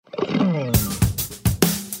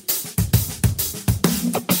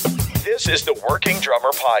This is the Working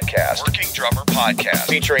Drummer Podcast. Working Drummer Podcast.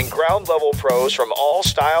 Featuring ground level pros from all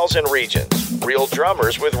styles and regions. Real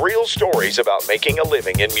drummers with real stories about making a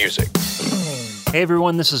living in music. Hey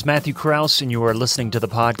everyone, this is Matthew Krause, and you are listening to the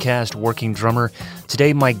podcast Working Drummer.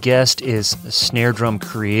 Today my guest is snare drum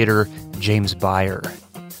creator James Beyer.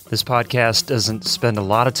 This podcast doesn't spend a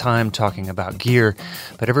lot of time talking about gear,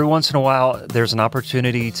 but every once in a while there's an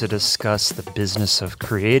opportunity to discuss the business of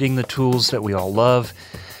creating the tools that we all love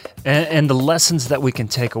and the lessons that we can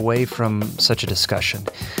take away from such a discussion.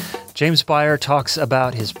 James Beyer talks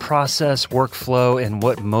about his process, workflow, and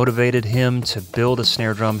what motivated him to build a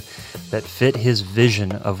snare drum that fit his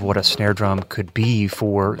vision of what a snare drum could be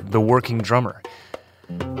for the working drummer.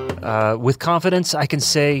 With confidence, I can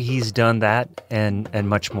say he's done that and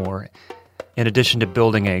much more. In addition to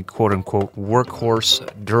building a quote-unquote workhorse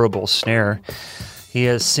durable snare, he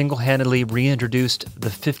has single-handedly reintroduced the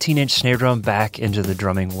 15-inch snare drum back into the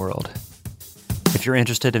drumming world. If you're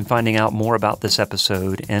interested in finding out more about this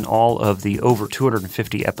episode and all of the over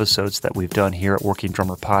 250 episodes that we've done here at Working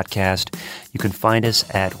Drummer Podcast, you can find us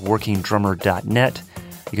at workingdrummer.net.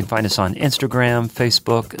 You can find us on Instagram,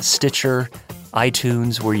 Facebook, Stitcher,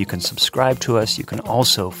 iTunes, where you can subscribe to us. You can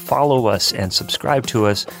also follow us and subscribe to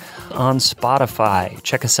us on Spotify.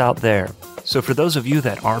 Check us out there. So for those of you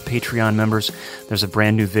that are Patreon members, there's a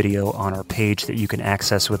brand new video on our page that you can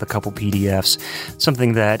access with a couple PDFs,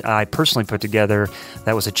 something that I personally put together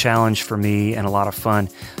that was a challenge for me and a lot of fun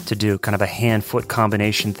to do, kind of a hand-foot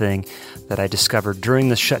combination thing that I discovered during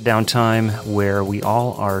the shutdown time where we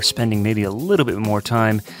all are spending maybe a little bit more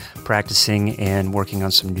time practicing and working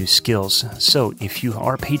on some new skills. So if you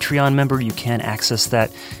are a Patreon member, you can access that.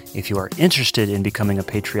 If you are interested in becoming a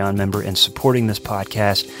Patreon member and supporting this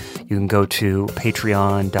podcast, you can go to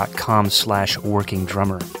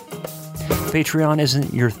patreon.com/workingdrummer. If Patreon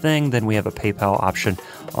isn't your thing, then we have a PayPal option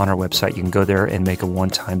on our website. You can go there and make a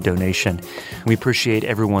one-time donation. We appreciate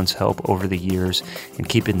everyone's help over the years in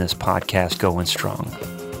keeping this podcast going strong.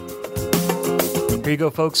 Here you go,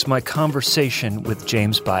 folks, my conversation with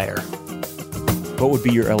James Beyer. What would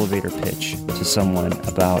be your elevator pitch to someone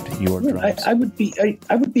about your drums? I would be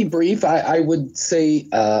brief. I would say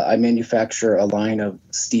I manufacture a line of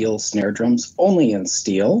steel snare drums, only in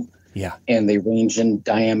steel. Yeah. And they range in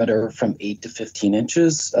diameter from 8 to 15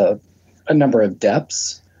 inches, a number of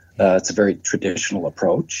depths. It's a very traditional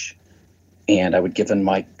approach. And I would give them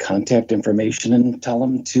my contact information and tell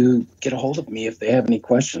them to get a hold of me if they have any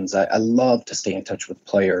questions. I love to stay in touch with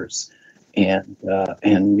players and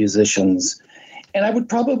musicians. And I would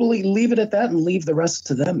probably leave it at that and leave the rest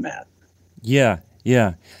to them, Matt. Yeah.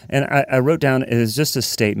 And I wrote down, it was just a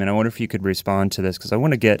statement. I wonder if you could respond to this, because I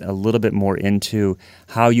want to get a little bit more into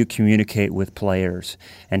how you communicate with players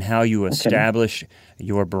and how you establish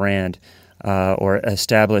your brand or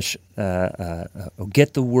establish,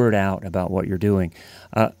 get the word out about what you're doing.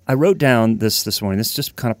 I wrote down this morning, this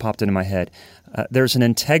just kind of popped into my head. There's an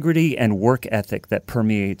integrity and work ethic that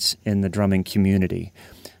permeates in the drumming community.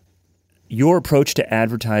 Your approach to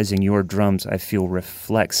advertising your drums, I feel,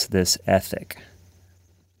 reflects this ethic.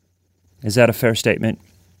 Is that a fair statement?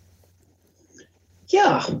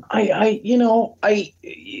 Yeah,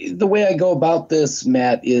 the way I go about this,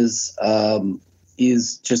 Matt, is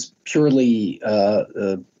just purely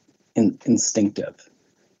instinctive.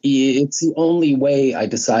 It's the only way I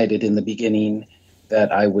decided in the beginning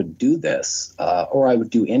that I would do this, or I would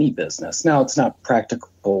do any business. Now, it's not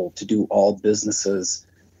practical to do all businesses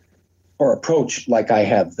or approach like I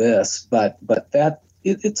have this, but that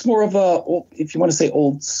it's more of a, if you want to say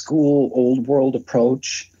old school, old world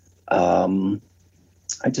approach. I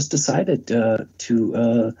just decided that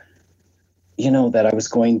I was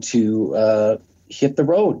going to hit the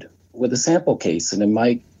road with a sample case. And in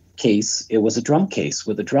my case, it was a drum case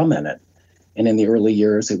with a drum in it. And in the early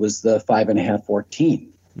years, it was the 5.5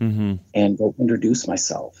 14. Mm-hmm. And go introduce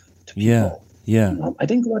myself to people. Yeah. I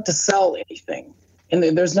didn't go out to sell anything. And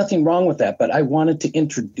there's nothing wrong with that, but I wanted to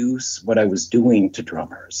introduce what I was doing to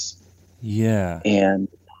drummers. Yeah. And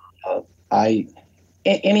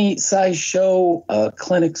any size show,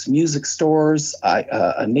 clinics, music stores,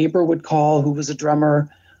 a neighbor would call who was a drummer,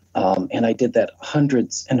 and I did that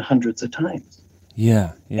hundreds and hundreds of times.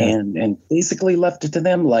 Yeah. And basically left it to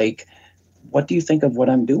them, like, what do you think of what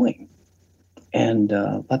I'm doing? And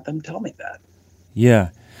let them tell me that.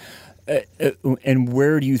 Yeah. And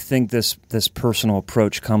where do you think this personal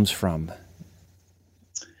approach comes from?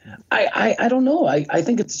 I don't know. I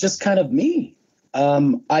think it's just kind of me.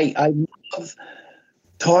 I love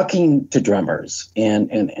talking to drummers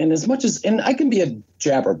and as much as, and I can be a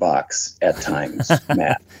jabberbox at times,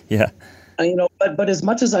 Matt. Yeah. But as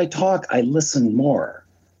much as I talk, I listen more.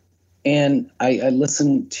 And I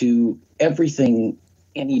listen to everything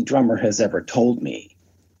any drummer has ever told me.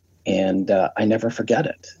 And I never forget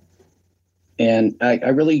it. And I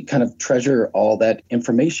really kind of treasure all that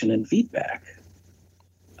information and feedback.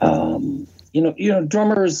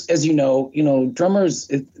 Drummers, as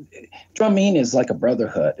drummers, drumming is like a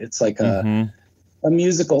brotherhood. It's like a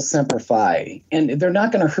musical semper fi, and they're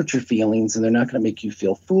not going to hurt your feelings, and they're not going to make you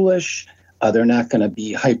feel foolish. They're not going to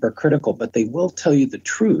be hypercritical, but they will tell you the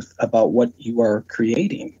truth about what you are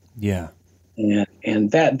creating. Yeah.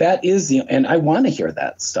 And that is, and I want to hear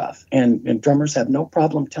that stuff. And drummers have no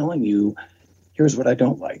problem telling you, here's what I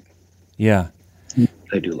don't like. Yeah.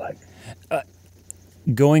 I do like.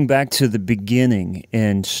 Going back to the beginning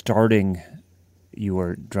and starting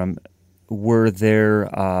your drum, were there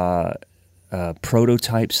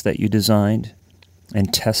prototypes that you designed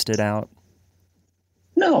and tested out?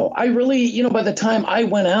 No, I really, by the time I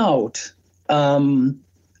went out,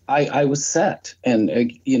 I was set. And,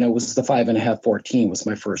 it was the 5.5-14 was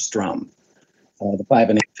my first drum. The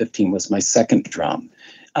 5.5-15 was my second drum.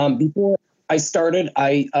 Before I started,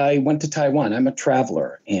 I went to Taiwan. I'm a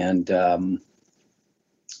traveler.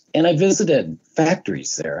 And I visited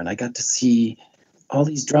factories there, and I got to see all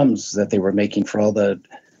these drums that they were making for all the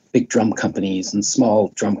big drum companies and small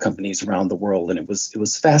drum companies around the world. And it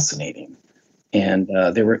was fascinating. And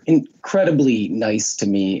they were incredibly nice to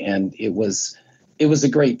me, and it was a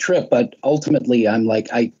great trip. But ultimately, I'm like,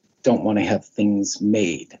 I don't want to have things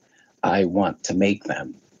made. I want to make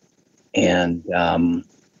them. And,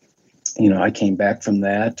 I came back from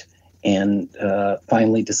that and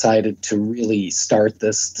finally decided to really start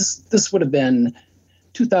this. This would have been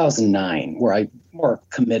 2009, where I more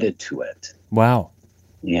committed to it. Wow.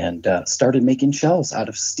 And started making shells out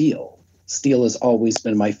of steel. Steel has always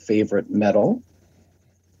been my favorite metal.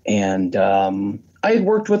 And I had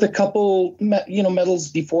worked with a couple, metals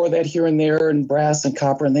before that here and there, and brass and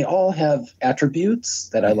copper, and they all have attributes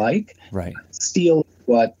that I like. Right. Steel is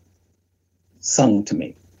what sung to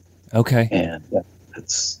me. Okay. And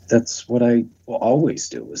that's what I will always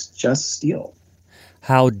do, is just steel.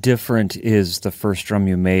 How different is the first drum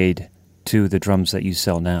you made to the drums that you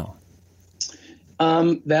sell now?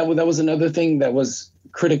 That was another thing that was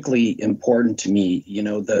critically important to me.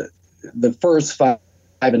 The first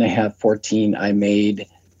 5.5-14 I made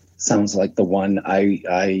sounds like the one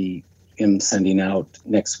I am sending out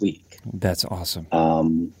next week. That's awesome.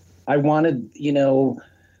 I wanted,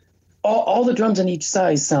 all the drums in each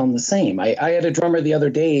size sound the same. I had a drummer the other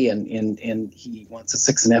day, and he wants a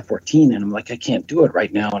 6.5-14, and I'm like, I can't do it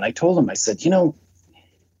right now. And I told him, I said,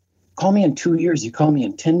 call me in 2 years, you call me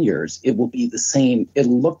in 10 years, it will be the same,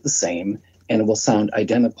 it'll look the same, and it will sound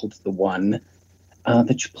identical to the one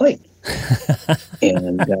that you played.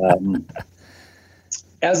 And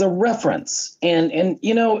as a reference, and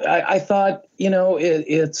I thought,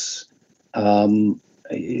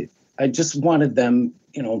 I just wanted them,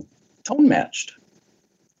 tone matched.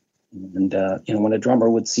 And when a drummer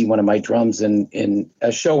would see one of my drums in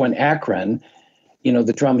a show in Akron,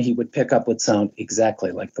 the drum he would pick up would sound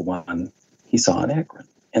exactly like the one he saw in Akron,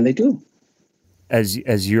 and they do.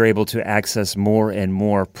 As you're able to access more and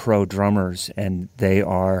more pro drummers, and they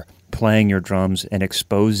are playing your drums and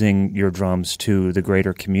exposing your drums to the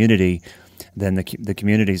greater community, then the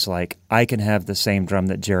community's like, I can have the same drum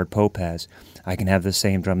that Jared Pope has. I can have the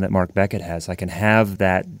same drum that Mark Beckett has. I can have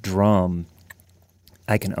that drum.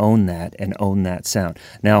 I can own that and own that sound.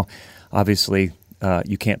 Now, obviously,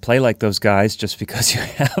 you can't play like those guys just because you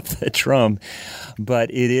have the drum,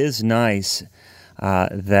 but it is nice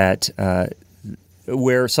that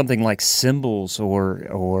where something like cymbals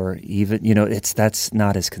or even that's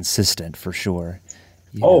not as consistent for sure.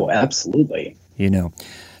 Absolutely.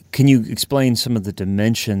 Can you explain some of the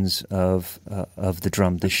dimensions of the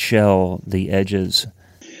drum, the shell, the edges?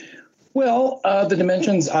 Well, the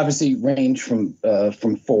dimensions obviously range from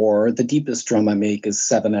 4. The deepest drum I make is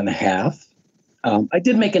 7.5. I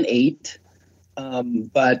did make an 8,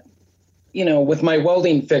 but with my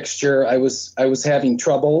welding fixture, I was having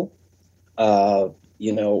trouble,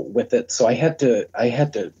 with it, so I had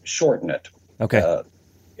to shorten it. Okay.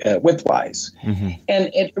 Widthwise, mm-hmm. And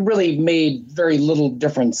it really made very little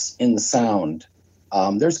difference in the sound.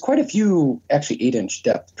 There's quite a few actually 8-inch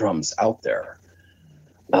depth drums out there,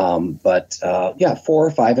 but 4, 5.5,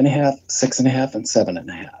 6.5, and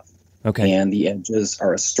 7.5. Okay. And the edges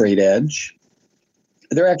are a straight edge.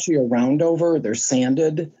 They're actually a round over. They're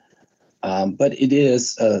sanded, but it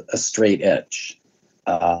is a straight edge.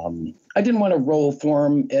 I didn't want to roll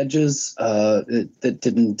form edges. It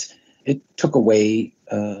took away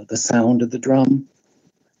the sound of the drum,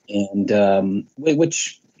 and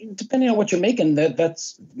which, depending on what you're making,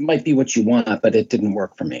 that's might be what you want, but it didn't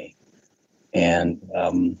work for me. And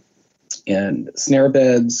snare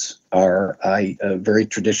beds are very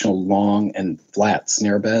traditional, long and flat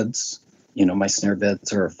snare beds. My snare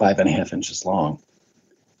beds are 5.5 inches long,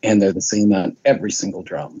 and they're the same on every single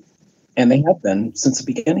drum, and they have been since the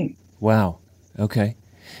beginning. Wow. Okay.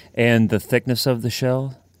 And the thickness of the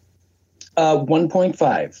shell?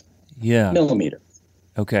 1.5 millimeter.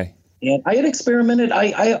 Okay. And I had experimented.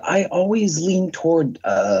 I always leaned toward,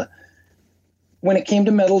 when it came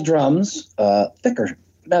to metal drums, thicker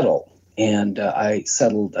metal. And I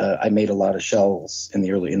settled. I made a lot of shells in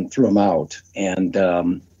the early and threw them out. And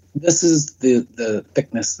this is the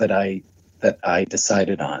thickness that I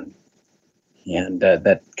decided on, and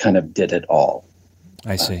that kind of did it all.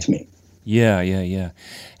 I see. To me. Yeah.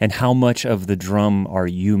 And how much of the drum are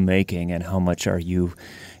you making, and how much are you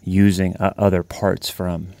using other parts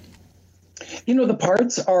from? The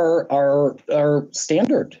parts are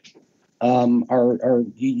standard, are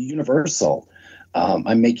universal.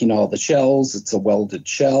 I'm making all the shells. It's a welded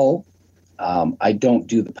shell. I don't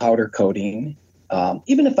do the powder coating.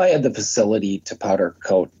 Even if I had the facility to powder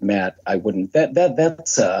coat, Matt, I wouldn't.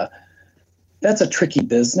 That's a tricky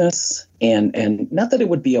business, and not that it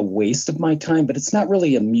would be a waste of my time, but it's not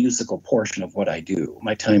really a musical portion of what I do.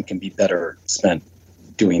 My time can be better spent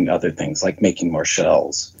doing other things like making more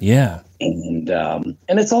shells. Yeah, and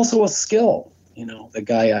it's also a skill. The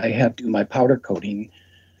guy I have do my powder coating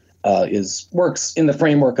works in the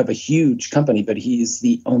framework of a huge company, but he's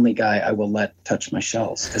the only guy I will let touch my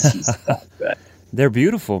shells because he's that good. They're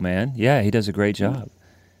beautiful, man. Yeah, he does a great job.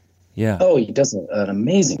 Yeah. Oh, he does an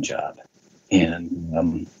amazing job.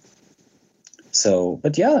 And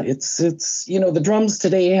but yeah, it's the drums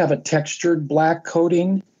today have a textured black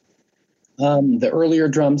coating. The earlier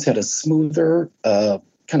drums had a smoother,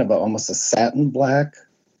 kind of almost a satin black.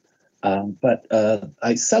 But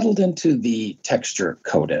I settled into the texture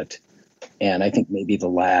coated, and I think maybe the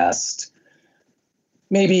last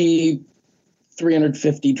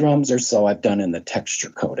 350 drums or so I've done in the texture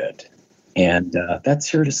coated, and that's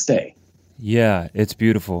here to stay. Yeah, it's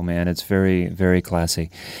beautiful, man. It's very, very classy,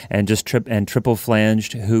 and just triple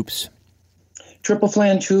flanged hoops. Triple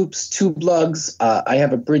flange hoops, tube lugs. I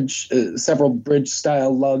have several bridge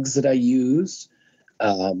style lugs that I use.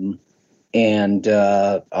 And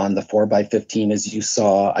on the 4x15, as you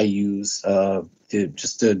saw, I use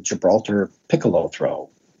just a Gibraltar piccolo throw.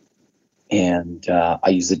 And I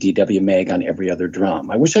use a DW Mag on every other drum.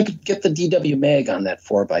 I wish I could get the DW Mag on that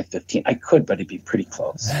 4x15. I could, but it'd be pretty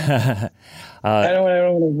close. I don't want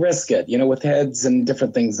to risk it, with heads and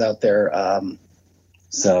different things out there.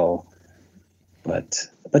 But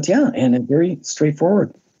yeah, and it's very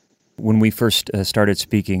straightforward. When we first started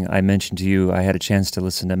speaking, I mentioned to you I had a chance to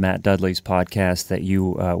listen to Matt Dudley's podcast that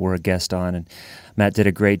you were a guest on, and Matt did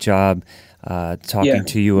a great job talking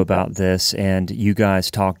to you about this, and you guys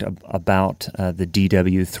talked about the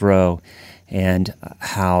DW throw and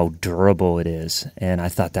how durable it is, and I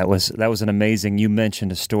thought that was an amazing. You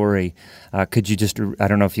mentioned a story. Could you I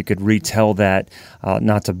don't know if you could retell that,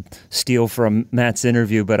 not to steal from Matt's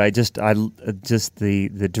interview, but I just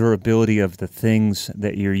the durability of the things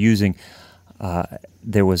that you're using.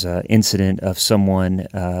 There was an incident of someone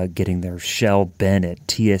getting their shell bent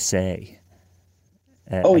at TSA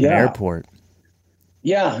at an airport.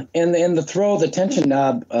 Yeah, and the throw, the tension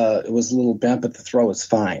knob, it was a little bent, but the throw was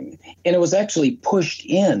fine. And it was actually pushed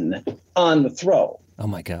in on the throw. Oh,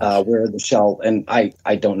 my gosh. Where the shell, and I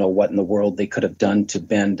don't know what in the world they could have done to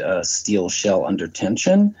bend a steel shell under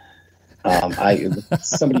tension.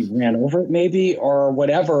 Somebody ran over it maybe or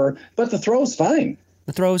whatever, but the throw's fine.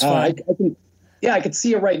 The throw's fine. I could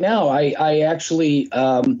see it right now. I actually,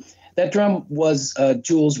 that drum was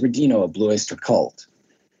Jules Rodino of Blue Oyster Cult.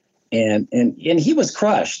 And he was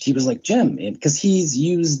crushed. He was like, Jim, because he's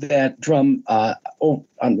used that drum on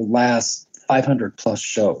the last 500 plus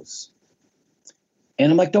shows.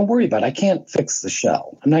 And I'm like, don't worry about it. I can't fix the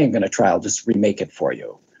shell. I'm not even going to try. I'll just remake it for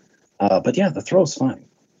you. But yeah, the throw's fine.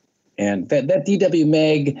 And that DW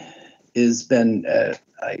Mag has been,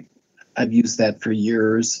 I've used that for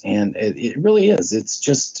years, and it really is. It's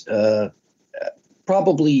just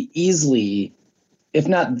probably easily, if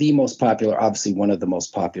not the most popular, obviously one of the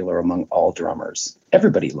most popular among all drummers.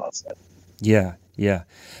 Everybody loves it. Yeah.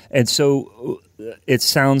 And so it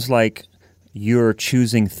sounds like you're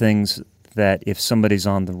choosing things that if somebody's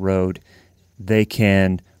on the road, they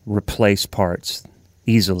can replace parts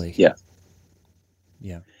easily. Yeah.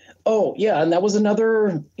 Oh, yeah, and that was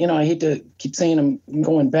another, I hate to keep saying I'm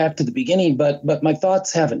going back to the beginning, but my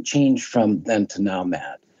thoughts haven't changed from then to now,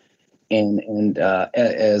 Matt. And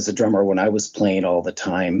as a drummer, when I was playing all the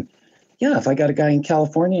time, yeah, if I got a guy in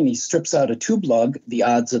California and he strips out a tube lug, the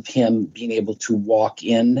odds of him being able to walk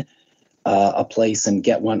in a place and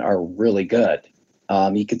get one are really good.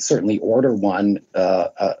 You could certainly order one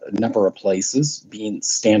a number of places, being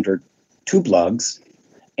standard tube lugs.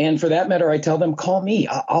 And for that matter, I tell them, call me.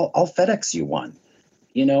 I'll FedEx you one.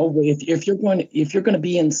 If you're going to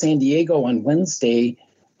be in San Diego on Wednesday,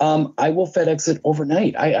 I will FedEx it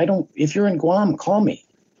overnight. I don't. If you're in Guam, call me.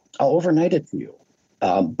 I'll overnight it to you.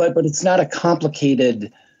 But it's not a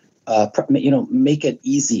complicated. Make it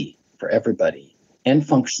easy for everybody and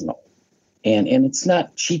functional, and it's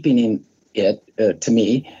not cheapening it to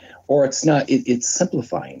me, or it's not. It's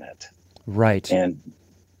simplifying it. Right. And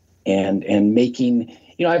making.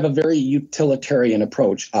 I have a very utilitarian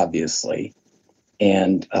approach, obviously,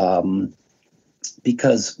 and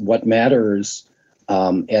because what matters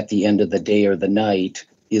at the end of the day or the night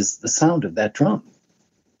is the sound of that drum.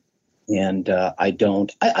 And I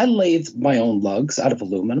lathe my own lugs out of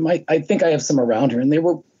aluminum. I think I have some around here, and they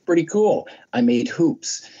were pretty cool. I made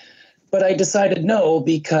hoops, but I decided no,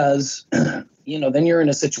 because then you're in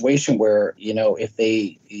a situation where if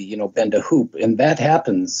they bend a hoop, and that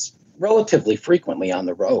happens relatively frequently on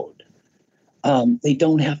the road. They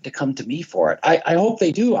don't have to come to me for it. I hope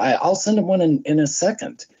they do. I'll send them one in a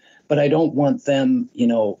second, but I don't want them,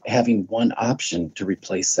 having one option to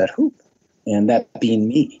replace that hoop, and that being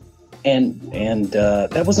me. And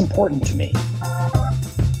that was important to me.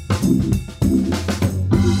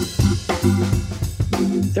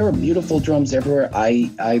 There are beautiful drums everywhere.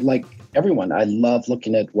 I like everyone. I love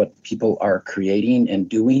looking at what people are creating and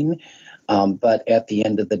doing. But at the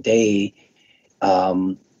end of the day,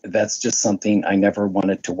 that's just something I never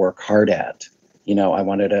wanted to work hard at. I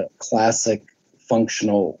wanted a classic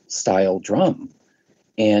functional style drum.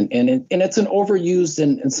 And it's an overused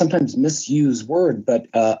and sometimes misused word, but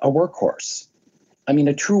a workhorse. I mean,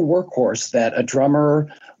 a true workhorse that a drummer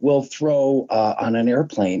will throw on an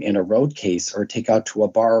airplane in a road case, or take out to a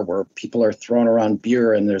bar where people are throwing around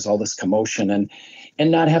beer and there's all this commotion,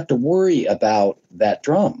 and not have to worry about that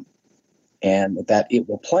drum and that it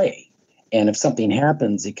will play. And if something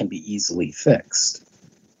happens, it can be easily fixed.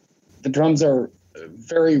 The drums are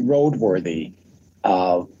very roadworthy,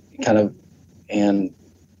 and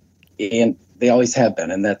they always have been,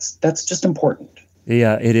 and that's just important.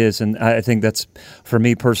 Yeah, it is, and I think that's, for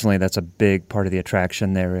me personally, that's a big part of the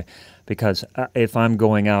attraction there, because if I'm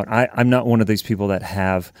going out, I'm not one of these people that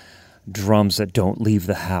have drums that don't leave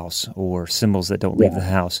the house or cymbals that don't leave the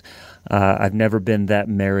house. I've never been that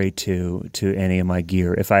married to any of my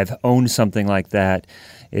gear. If I've owned something like that,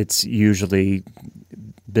 it's usually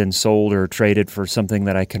been sold or traded for something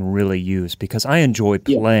that I can really use, because I enjoy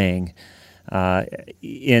playing.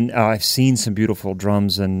 I've seen some beautiful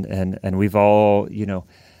drums, and we've all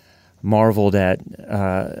marveled at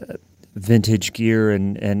vintage gear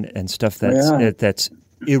and stuff that's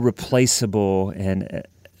irreplaceable,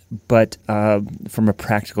 but from a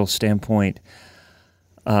practical standpoint,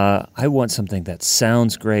 I want something that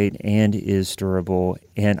sounds great and is durable,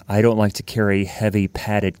 and I don't like to carry heavy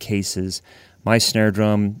padded cases. My snare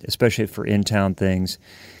drum, especially for in-town things,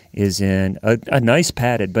 is in a nice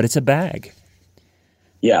padded, but it's a bag.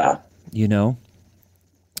 Yeah.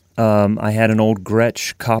 I had an old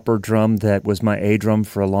Gretsch copper drum that was my A drum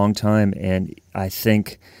for a long time, and I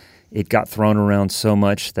think it got thrown around so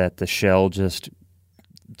much that the shell just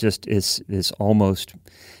is almost,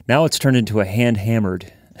 now it's turned into a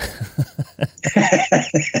hand-hammered.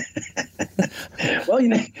 Well,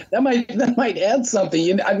 that might add something.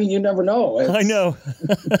 You never know. I know.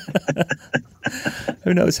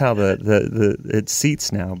 Who knows how the it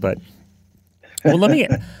seats now? But well,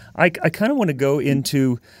 I kind of want to go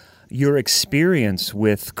into your experience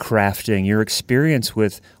with crafting, your experience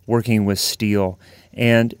with working with steel,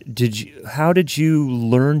 and how did you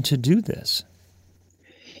learn to do this?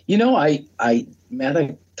 I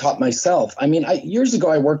taught myself. I mean, years ago,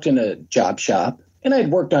 I worked in a job shop, and I'd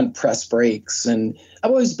worked on press brakes, and I've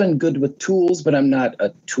always been good with tools, but I'm not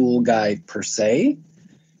a tool guy per se.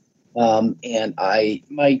 And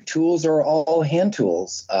my tools are all hand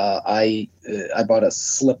tools. I bought a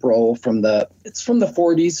slip roll from the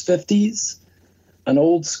 40s, 50s, an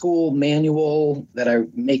old school manual that I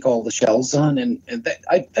make all the shells on, and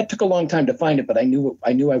that took a long time to find it, but I knew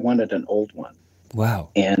I wanted an old one. Wow.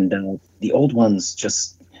 And the old ones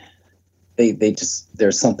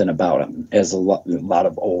there's something about them, as a lot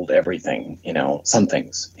of old everything, some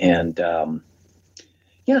things. And and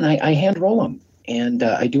I hand roll them. And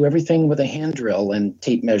I do everything with a hand drill and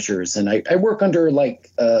tape measures. And I work under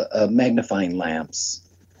like magnifying lamps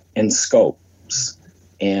and scopes.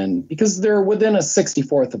 And because they're within a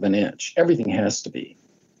 64th of an inch, everything has to be.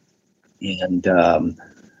 And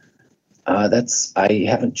I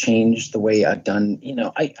haven't changed the way I've done,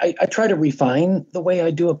 I try to refine the way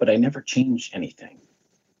I do it, but I never change anything.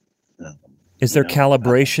 Is there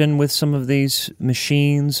calibration with some of these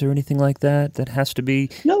machines or anything like that has to be?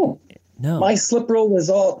 No. My slip roll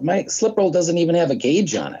doesn't even have a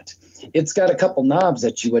gauge on it. It's got a couple knobs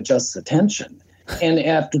that you adjust the tension. And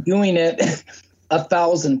after doing it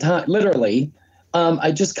 1,000 times, literally,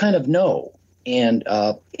 I just kind of know. And,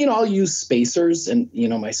 I'll use spacers, and,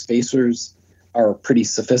 my spacers are pretty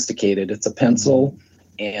sophisticated. It's a pencil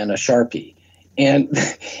and a Sharpie. And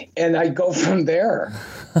I go from there.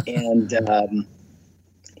 And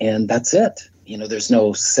that's it. There's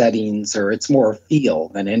no settings, or it's more feel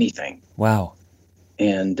than anything. Wow.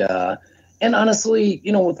 And honestly,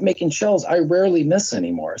 with making shells, I rarely miss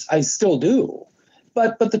anymore. I still do.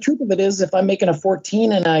 But the truth of it is, if I'm making a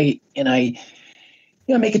 14 and I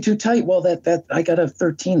make it too tight, well, that I got a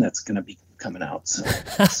 13 that's going to be coming out soon.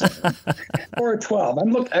 Or a 12.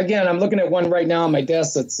 I'm looking at one right now on my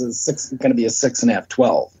desk that's going to be a 6.5,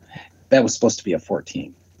 12. That was supposed to be a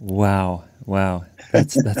 14. Wow.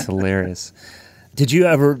 That's hilarious. Did you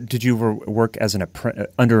ever work as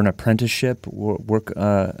under an apprenticeship, work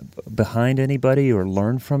behind anybody or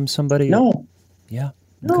learn from somebody? No. Yeah.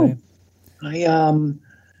 No. Okay. And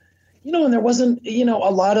there wasn't, a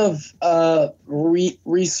lot of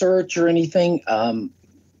research or anything. I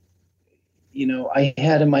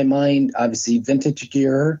had in my mind, obviously, vintage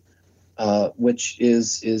gear, which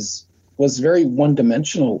was very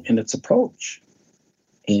one-dimensional in its approach.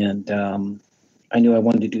 And I knew I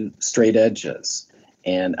wanted to do straight edges.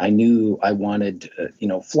 And I knew I wanted,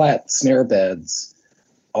 flat snare beds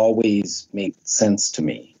always made sense to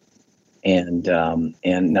me. And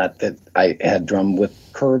not that I had drum with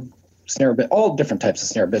curved snare bed, all different types of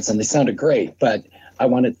snare beds, and they sounded great, but I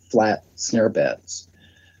wanted flat snare beds.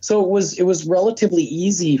 So it was relatively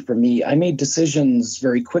easy for me. I made decisions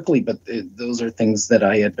very quickly, but those are things that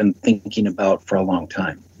I had been thinking about for a long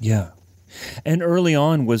time. Yeah. And early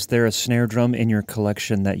on, was there a snare drum in your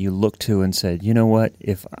collection that you looked to and said, you know what,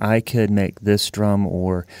 if I could make this drum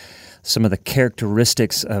or some of the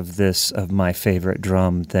characteristics of my favorite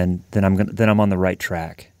drum, then I'm on the right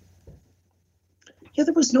track? Yeah,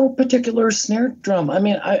 there was no particular snare drum. I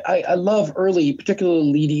mean, I love early,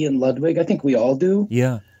 particularly Leedy and Ludwig. I think we all do.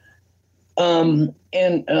 Yeah. And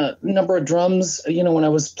a number of drums, when I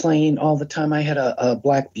was playing all the time, I had a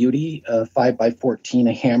Black Beauty, 5x14,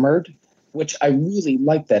 a hammered, which I really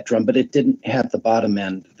liked that drum, but it didn't have the bottom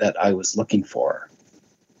end that I was looking for.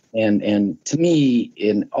 And to me,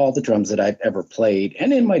 in all the drums that I've ever played,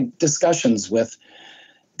 and in my discussions with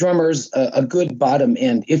drummers, a good bottom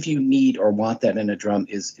end, if you need or want that in a drum,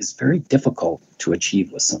 is very difficult to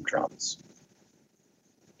achieve with some drums.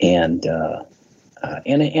 And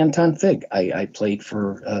an Anton Fig, I played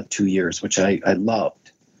for 2 years, which I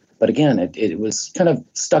loved. But again, it was kind of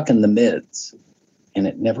stuck in the mids, and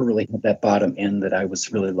it never really had that bottom end that I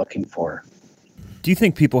was really looking for. Do you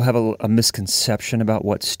think people have a misconception about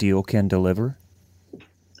what steel can deliver?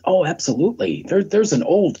 Oh, absolutely. There's an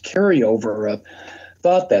old carryover of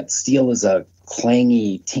thought that steel is a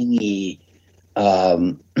clangy, tingy,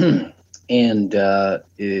 and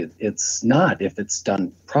it's not if it's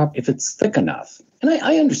done if it's thick enough. And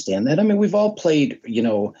I understand that. I mean, we've all played,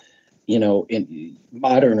 in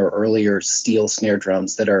modern or earlier steel snare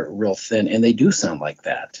drums that are real thin, and they do sound like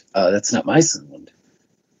that. That's not my sound.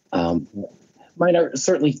 Mine are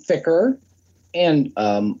certainly thicker, and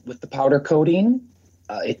with the powder coating,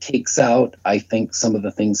 it takes out, I think, some of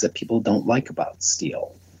the things that people don't like about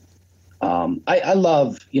steel. I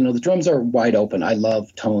love, the drums are wide open. I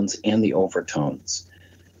love tones and the overtones.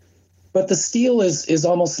 But the steel is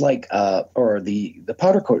almost like, or the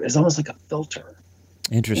powder coat is almost like a filter.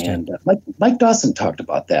 Interesting. And Mike Dawson talked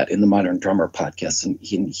about that in the Modern Drummer podcast, and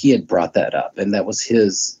he had brought that up, and that was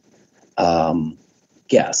his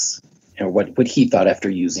guess. What he thought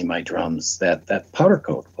after using my drums, that powder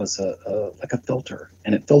coat was like a filter,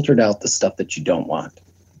 and it filtered out the stuff that you don't want.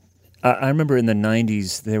 I remember in the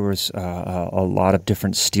 90s, there was a lot of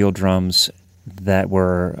different steel drums that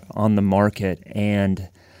were on the market, and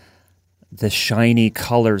the shiny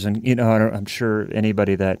colors, and I'm sure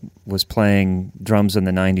anybody that was playing drums in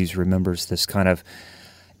the 90s remembers this kind of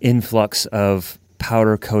influx of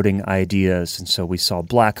powder coating ideas, and so we saw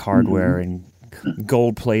black hardware and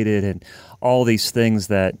gold-plated and all these things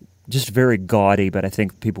that just very gaudy, but I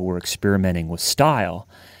think people were experimenting with style.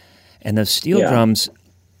 And those steel drums,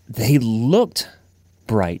 they looked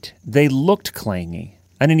bright. They looked clangy.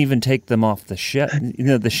 I didn't even take them off the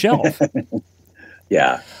shelf.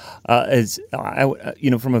 Yeah.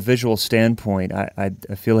 From a visual standpoint, I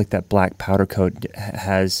feel like that black powder coat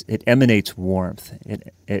emanates warmth.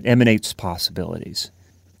 It emanates possibilities.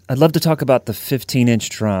 I'd love to talk about the 15-inch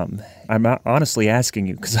drum. I'm honestly asking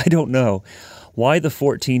you because I don't know why the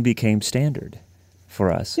 14 became standard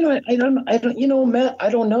for us. I don't, Matt, I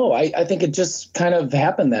don't know. I think it just kind of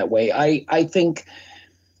happened that way. I think,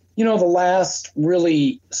 the last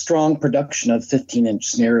really strong production of 15-inch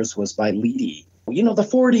snares was by Leedy. The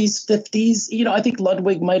 40s, 50s, I think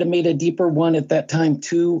Ludwig might have made a deeper one at that time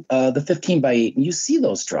too, the 15x8. And you see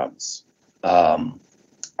those drums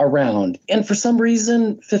around. And for some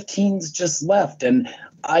reason, 15s just left. And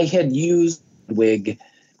I had used Ludwig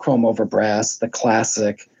Chrome Over Brass, the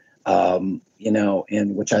classic, and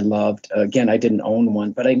which I loved. Again, I didn't own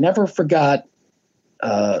one, but I never forgot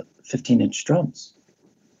 15-inch drums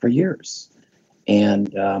for years. And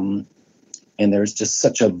there's just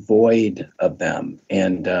such a void of them.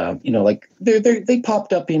 And, they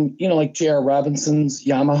popped up in, like J.R. Robinson's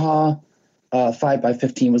Yamaha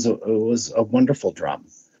 5x15 was a wonderful drum.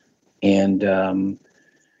 And,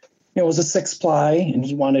 it was a 6-ply, and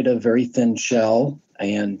he wanted a very thin shell.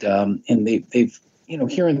 And they've,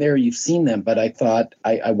 here and there you've seen them, but I thought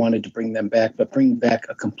I wanted to bring them back, but bring back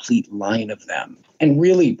a complete line of them and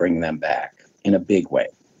really bring them back in a big way.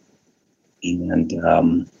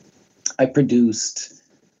 And I produced,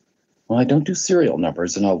 I don't do serial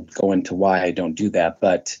numbers, and I'll go into why I don't do that,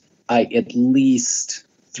 but at least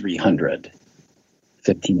 300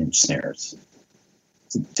 15-inch snares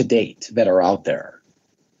to date that are out there.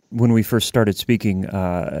 When we first started speaking,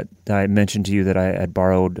 I mentioned to you that I had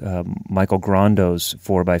borrowed Michael Grondo's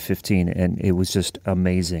 4x15, and it was just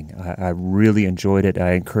amazing. I really enjoyed it.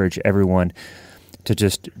 I encourage everyone to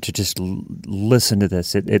just listen to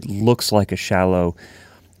this. It looks like a shallow,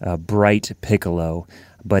 bright piccolo,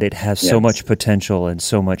 but it has so much potential and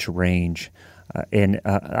so much range. And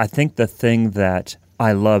I think the thing that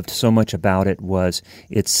I loved so much about it was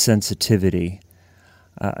its sensitivity.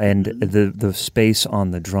 And the space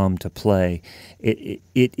on the drum to play,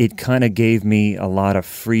 it kind of gave me a lot of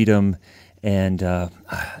freedom, and I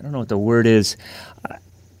don't know what the word is.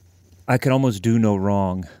 I could almost do no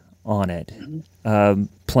wrong on it.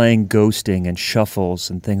 Playing ghosting and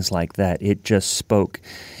shuffles and things like that, it just spoke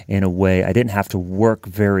in a way I didn't have to work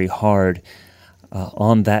very hard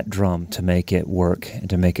on that drum to make it work and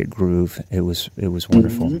to make it groove. It was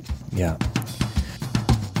wonderful. Yeah.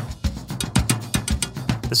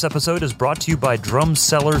 This episode is brought to you by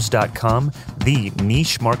Drumsellers.com, the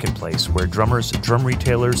niche marketplace where drummers, drum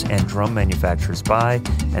retailers, and drum manufacturers buy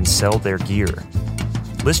and sell their gear.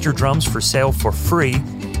 List your drums for sale for free,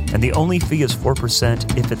 and the only fee is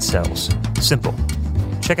 4% if it sells. Simple.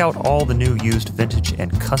 Check out all the new used vintage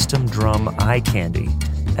and custom drum eye candy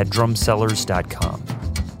at Drumsellers.com.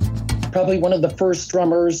 Probably one of the first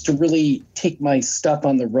drummers to really take my stuff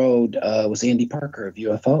on the road was Andy Parker of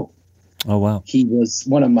UFO. Oh, wow. He was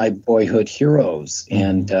one of my boyhood heroes,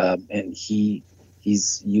 and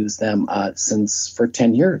he's used them for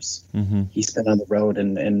 10 years. Mm-hmm. He's been on the road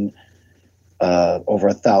and over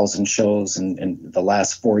 1,000 shows and the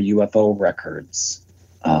last 4 UFO records.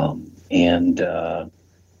 And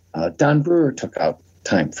Don Brewer took out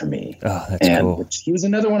time for me. Oh, that's cool. He was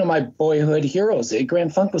another one of my boyhood heroes.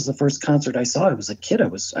 Grand Funk was the first concert I saw. I was a kid. I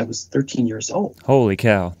was 13 years old. Holy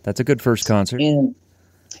cow. That's a good first concert.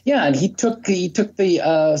 And he took the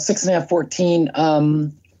 6.5 14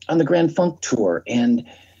 on the Grand Funk tour, and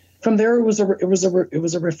from there it was a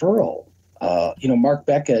referral. Mark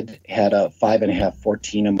Beckett had a 5.5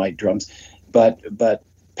 14 on my drums, but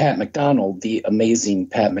Pat McDonald, the amazing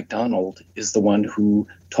Pat McDonald, is the one who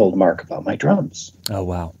told Mark about my drums. Oh,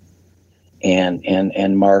 wow.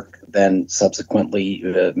 And Mark then subsequently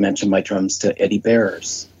mentioned my drums to Eddie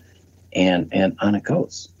Bears, and on it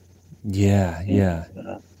goes. Yeah.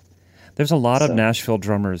 There's a lot of Nashville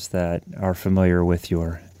drummers that are familiar with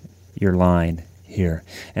your line here,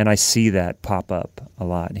 and I see that pop up a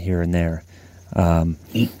lot here and there.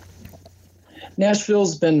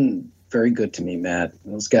 Nashville's been very good to me, Matt.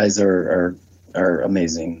 Those guys are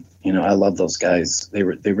amazing. I love those guys. They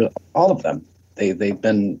really, all of them. They've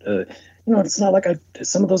been. It's not like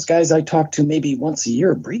some of those guys I talk to maybe once a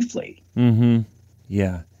year briefly. Mm-hmm.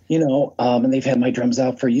 Yeah. And they've had my drums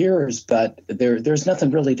out for years, but there's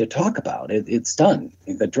nothing really to talk about. It's done.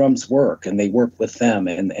 The drums work, and they work with them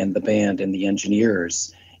and the band and the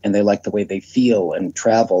engineers, and they like the way they feel and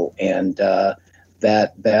travel, and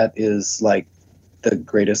that is like the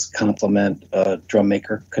greatest compliment a drum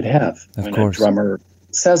maker could have. Of when course. a drummer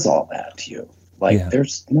says all that to you. Like, Yeah.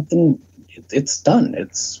 there's nothing, it's done.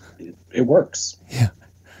 It works. Yeah.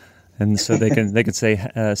 And so they can say,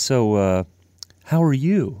 how are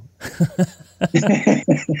you?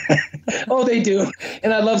 Oh, they do.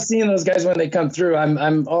 And I love seeing those guys when they come through.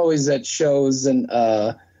 I'm always at shows and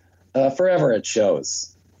forever at shows.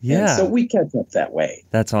 Yeah. And so we catch up that way.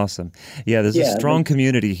 That's awesome. Yeah, there's a strong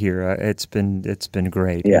community here. It's been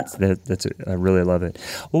great. Yeah. I really love it.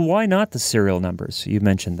 Well, why not the serial numbers? You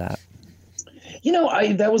mentioned that.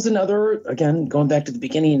 That was another, again, going back to the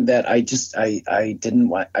beginning, that I just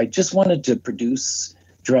wanted to produce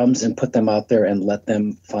drums and put them out there and let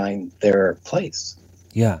them find their place.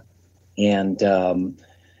 Yeah. And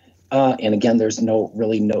again, there's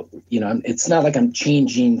it's not like I'm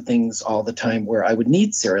changing things all the time where I would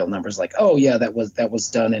need serial numbers like, oh yeah, that was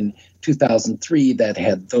done in 2003 that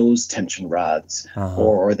had those tension rods,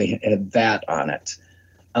 or they had that on it.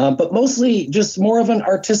 But mostly just more of an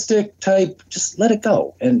artistic type, just let it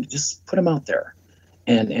go and just put them out there.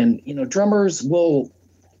 And drummers will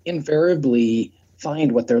invariably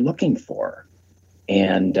find what they're looking for.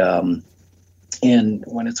 And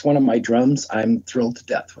when it's one of my drums, I'm thrilled to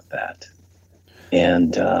death with that.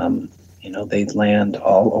 And, they land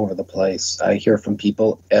all over the place. I hear from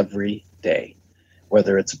people every day,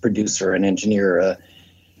 whether it's a producer, an engineer,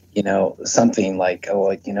 something like,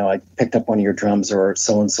 I picked up one of your drums, or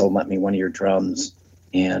so-and-so lent me one of your drums.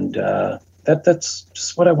 And that's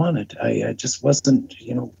just what I wanted. I just wasn't,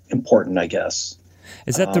 important, I guess.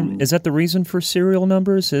 Is that the reason for serial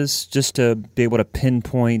numbers? Is just to be able to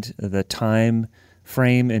pinpoint the time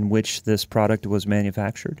frame in which this product was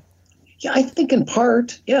manufactured? Yeah, I think in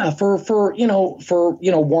part, yeah, for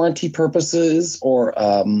warranty purposes, or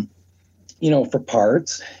for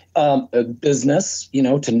parts, a business,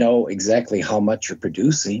 to know exactly how much you're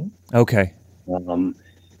producing. Okay.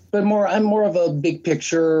 But I'm more of a big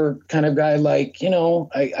picture kind of guy. Like,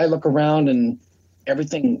 I look around and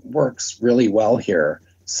everything works really well here.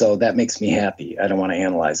 So that makes me happy. I don't want to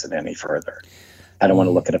analyze it any further. I don't want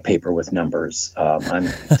to look at a paper with numbers.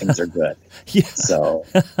 Things are good. Yeah. So,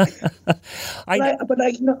 I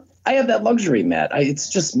have that luxury, Matt. It's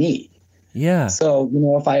just me. Yeah. So,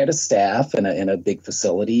 if I had a staff in a big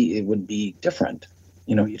facility, it would be different.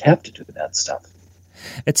 You'd have to do that stuff.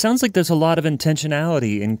 It sounds like there's a lot of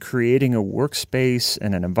intentionality in creating a workspace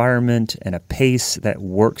and an environment and a pace that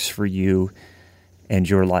works for you and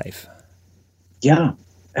your life. Yeah,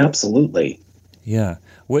 absolutely. Yeah.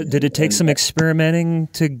 Did it take some experimenting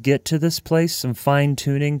to get to this place, some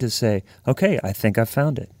fine-tuning to say, okay, I think I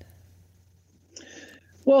found it?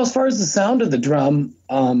 Well, as far as the sound of the drum,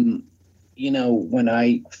 when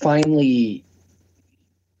I finally,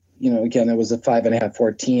 again, it was a 5.5,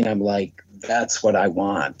 14, I'm like, that's what I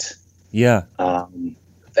want. Yeah.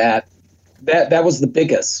 That was the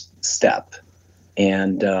biggest step.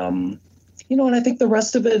 And, and I think the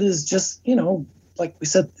rest of it is just, like we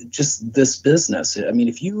said, just this business. I mean,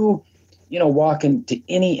 if you, walk into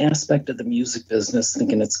any aspect of the music business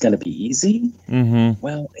thinking it's going to be easy,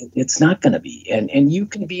 well, it's not going to be. And you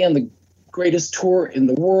can be on the greatest tour in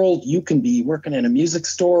the world. You can be working in a music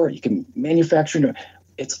store. You can manufacture.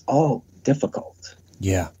 It's all difficult.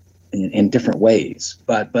 Yeah. In different ways.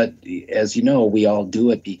 But as you know, we all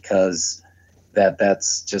do it because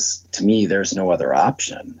that's just, to me, there's no other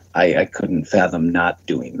option. I couldn't fathom not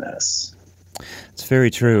doing this. It's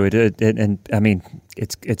very true. And I mean,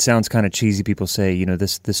 it sounds kind of cheesy. People say,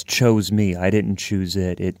 this chose me. I didn't choose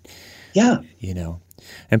it. Yeah.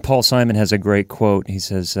 And Paul Simon has a great quote. He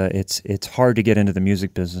says, it's hard to get into the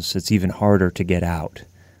music business. It's even harder to get out.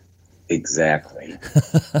 Exactly.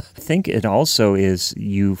 I think it also is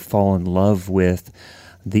you fall in love with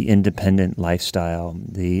the independent lifestyle,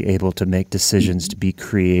 the able to make decisions, to be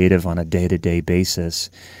creative on a day-to-day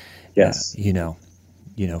basis. Yes.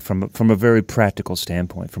 From a very practical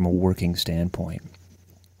standpoint, from a working standpoint.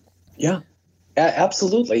 Yeah,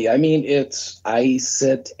 absolutely. I mean, I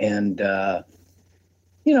sit and,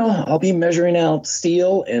 I'll be measuring out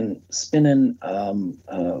steel and spinning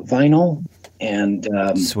vinyl and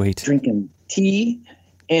Sweet. Drinking tea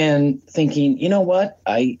and thinking, you know what?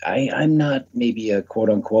 I'm not maybe a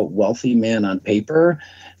quote unquote wealthy man on paper,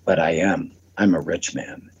 but I'm a rich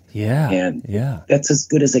man. Yeah. And yeah. That's as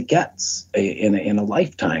good as it gets in a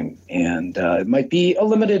lifetime. And it might be a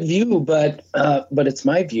limited view, but it's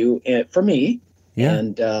my view for me. Yeah.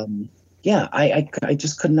 And I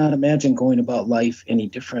just could not imagine going about life any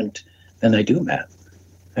different than I do, Matt.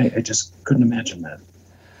 I just couldn't imagine that.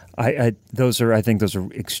 I think those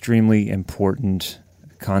are extremely important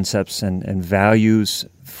concepts and values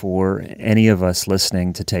for any of us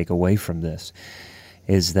listening to take away from this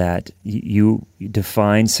is that you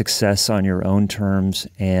define success on your own terms.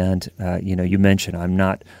 And, you mentioned I'm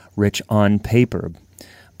not rich on paper,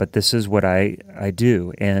 but this is what I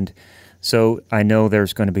do. And so I know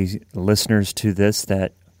there's going to be listeners to this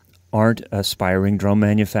that aren't aspiring drum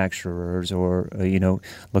manufacturers or,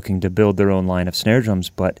 looking to build their own line of snare drums,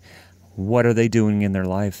 but what are they doing in their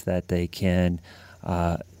life that they can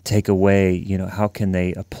take away? How can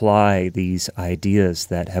they apply these ideas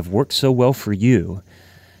that have worked so well for you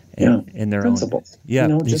in their principles. own? Yeah,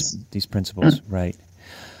 these principles, right.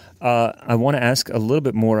 I want to ask a little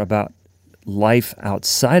bit more about life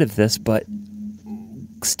outside of this, but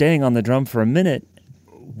staying on the drum for a minute,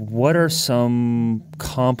 what are some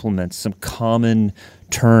compliments, some common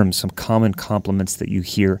terms, some common compliments that you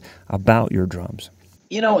hear about your drums?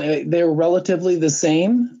 They're relatively the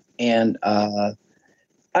same, and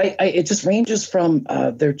it just ranges from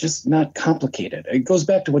they're just not complicated. It goes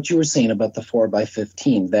back to what you were saying about the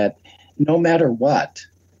 4x15, that no matter what,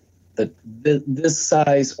 this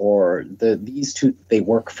size or these two, they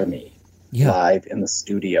work for me live in the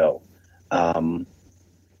studio.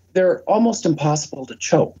 They're almost impossible to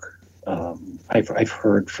choke. I've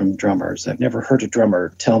heard from drummers. I've never heard a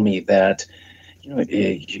drummer tell me that,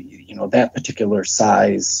 that particular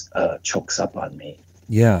size chokes up on me.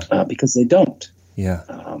 Yeah. Because they don't. Yeah.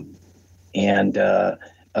 And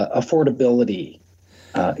affordability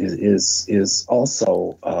is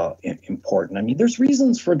also important. I mean, there's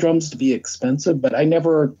reasons for drums to be expensive, but I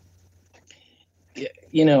never,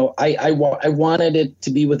 I wanted it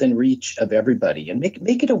to be within reach of everybody and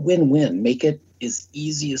make it a win-win. Make it as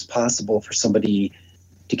easy as possible for somebody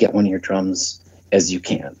to get one of your drums as you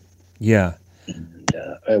can. Yeah. And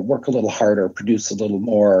work a little harder, produce a little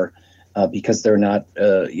more, because they're not,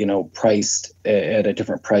 priced at a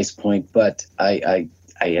different price point. But I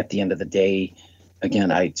at the end of the day,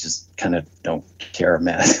 again, I just kind of don't care,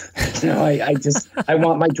 man. I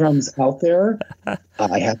want my drums out there.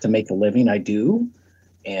 I have to make a living. I do.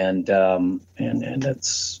 And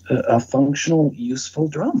it's a functional, useful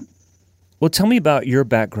drum. Well, tell me about your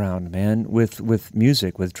background, man, with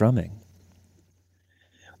music, with drumming.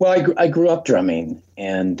 Well, I grew up drumming,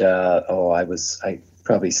 and I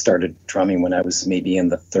probably started drumming when I was maybe in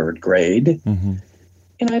the third grade. Mm-hmm.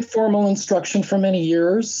 And I had formal instruction for many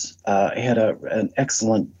years. I had an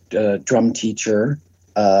excellent drum teacher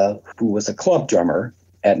who was a club drummer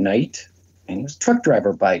at night, and he was a truck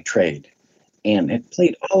driver by trade, and had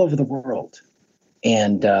played all over the world,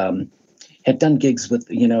 and had done gigs with,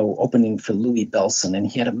 opening for Louis Bellson, and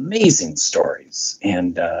he had amazing stories.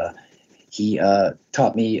 And he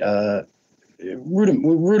taught me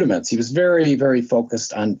rudiments. He was very, very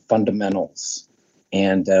focused on fundamentals.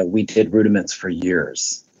 And we did rudiments for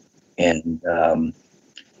years, and I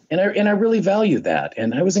really value that.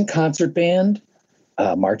 And I was in concert band,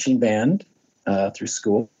 marching band through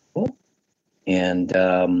school, and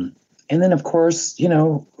then of course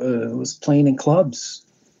was playing in clubs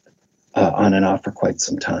on and off for quite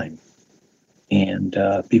some time. And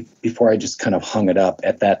before I just kind of hung it up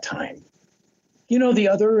at that time. The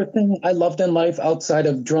other thing I loved in life outside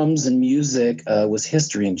of drums and music was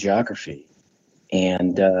history and geography.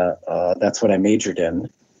 And that's what I majored in.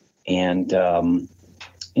 And,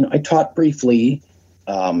 I taught briefly,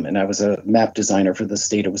 and I was a map designer for the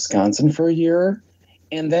state of Wisconsin for a year.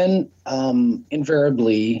 And then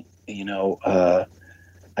invariably, I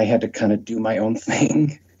had to kind of do my own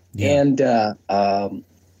thing. Yeah. And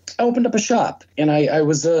I opened up a shop, and I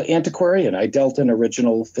was an antiquarian. I dealt in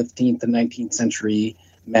original 15th and 19th century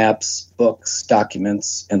maps, books,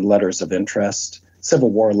 documents, and letters of interest, Civil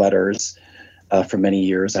War letters. For many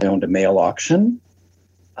years, I owned a mail auction,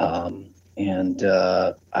 and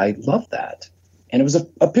I loved that. And it was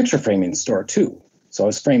a picture framing store, too. So I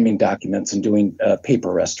was framing documents and doing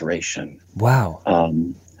paper restoration. Wow.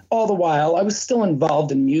 All the while, I was still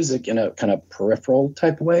involved in music in a kind of peripheral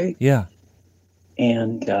type way. Yeah.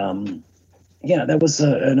 And, that was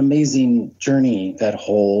an amazing journey, that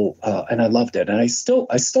whole, and I loved it. And I still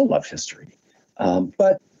love history.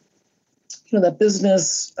 But, that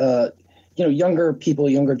business, younger people,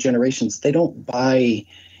 younger generations, they don't buy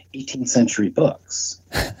 18th century books.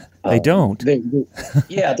 They don't.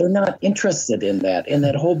 They're not interested in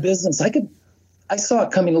that whole business. I saw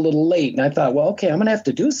it coming a little late, and I thought, well, okay, I'm going to have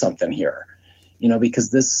to do something here,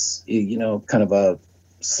 because this, kind of a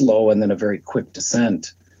slow and then a very quick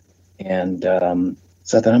descent. And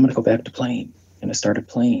so I thought, I'm going to go back to playing. And I started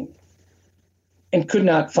playing and could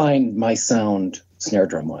not find my sound snare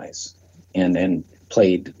drum wise, and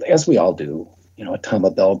played, as we all do, a ton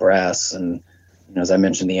of bell brass and as I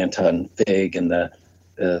mentioned, the Anton Fig and the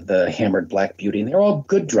Hammered Black Beauty, and they're all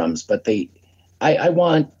good drums, but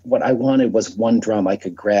what I wanted was one drum I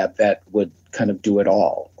could grab that would kind of do it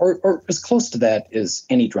all, or as close to that as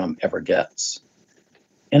any drum ever gets.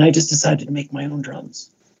 And I just decided to make my own drums.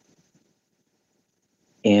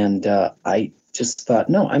 And I just thought,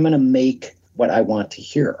 no, I'm going to make what I want to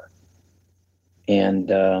hear. And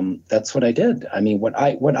that's what I did. I mean, what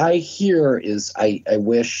I hear is I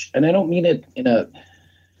wish, and I don't mean it in a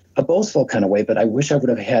boastful kind of way, but I wish I would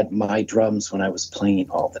have had my drums when I was playing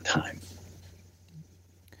all the time.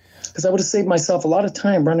 Because I would have saved myself a lot of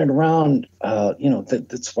time running around.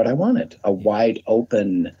 That's what I wanted. A wide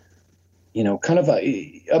open, kind of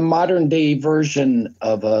a modern day version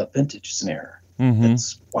of a vintage snare. Mm-hmm.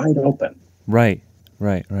 It's wide open. Right.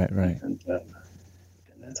 And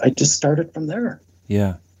I just started from there.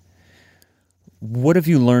 Yeah. What have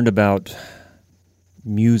you learned about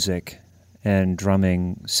music and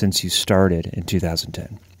drumming since you started in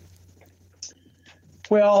 2010?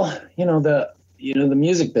 Well, the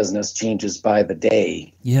music business changes by the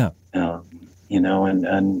day. Yeah. And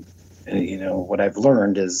what I've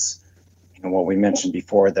learned is, what we mentioned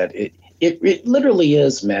before, that it literally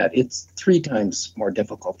is, Matt, it's 3 times more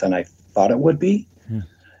difficult than I thought it would be.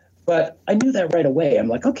 But I knew that right away. I'm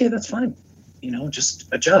like, okay, that's fine. Just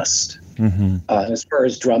adjust. Mm-hmm. As far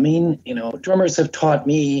as drumming, drummers have taught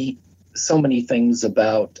me so many things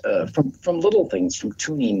about, from little things, from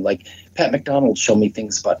tuning. Like Pat McDonald showed me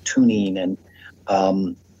things about tuning. And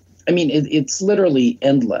it's literally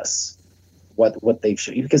endless what they've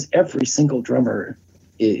shown you, because every single drummer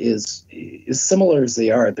is similar as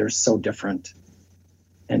they are. They're so different.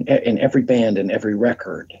 And in every band and every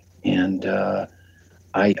record. And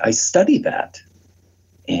I study that,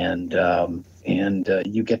 and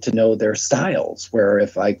you get to know their styles. Where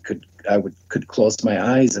if I could close my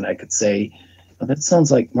eyes and I could say, oh, that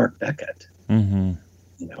sounds like Mark Beckett, mm-hmm.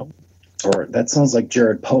 Or that sounds like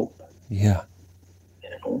Jared Pope. Yeah.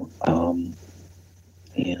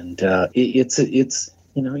 It's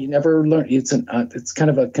you never learn. It's kind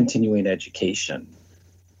of a continuing education,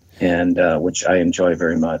 and which I enjoy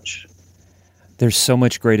very much. There's so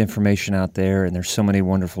much great information out there, and there's so many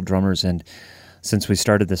wonderful drummers. And since we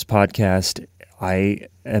started this podcast, I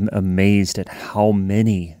am amazed at how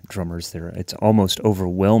many drummers there are. It's almost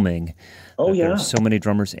overwhelming. Oh, yeah. There's so many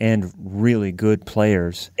drummers and really good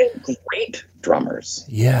players. And great drummers.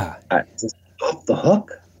 Yeah. Just off the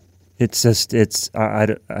hook.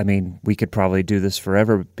 I mean, we could probably do this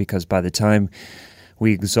forever, because by the time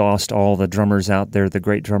we exhaust all the drummers out there, the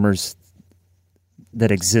great drummers that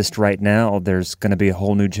exist right now, there's going to be a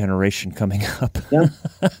whole new generation coming up. Yeah,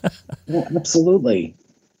 absolutely.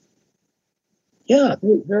 Yeah,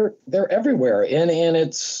 they're everywhere, and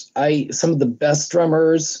it's some of the best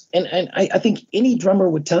drummers, and I think any drummer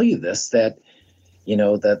would tell you this, that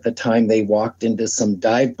that the time they walked into some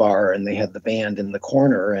dive bar and they had the band in the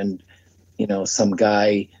corner, and some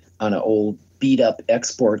guy on an old beat up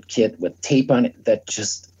export kit with tape on it that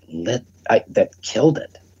just that killed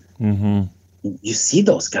it. Mm-hmm. You see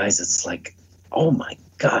those guys, it's like, oh my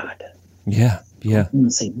God. Yeah.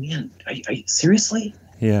 And say, man, are you seriously?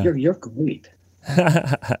 Yeah. You're great.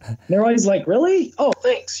 They're always like, really? Oh,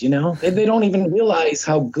 thanks. They don't even realize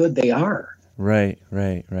how good they are. Right.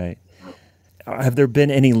 Have there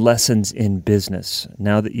been any lessons in business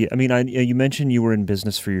now that you mentioned you were in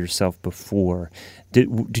business for yourself before?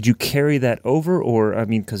 Did you carry that over, or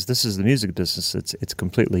because this is the music business, it's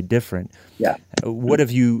completely different. Yeah.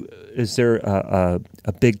 Is there a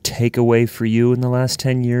big takeaway for you in the last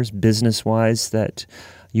 10 years, business wise, that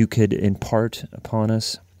you could impart upon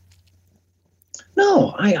us?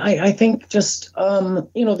 No, I think just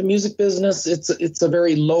the music business, it's a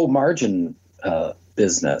very low margin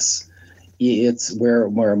business. It's where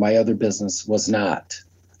my other business was not.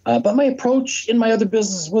 But my approach in my other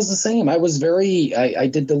business was the same. I was I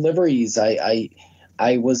did deliveries. I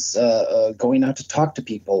was going out to talk to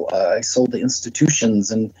people. I sold to institutions,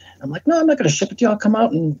 and I'm like, no, I'm not going to ship it to you. I'll come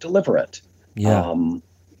out and deliver it. Yeah.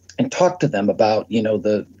 And talk to them about,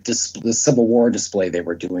 the Civil War display they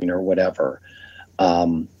were doing or whatever.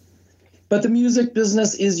 But the music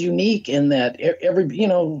business is unique in that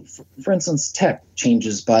for instance, tech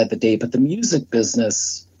changes by the day, but the music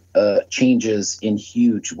business changes in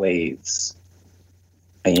huge waves.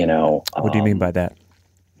 What do you mean by that?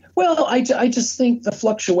 Well, I just think the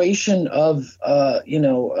fluctuation of,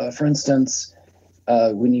 for instance,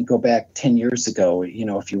 when you go back 10 years ago,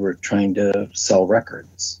 if you were trying to sell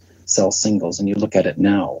records, sell singles, and you look at it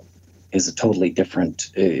now, is a totally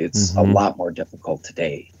different, it's a lot more difficult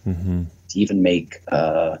today to even make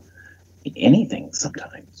anything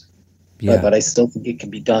sometimes. Yeah. But I still think it can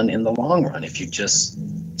be done in the long run if you just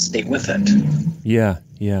stay with it. Yeah.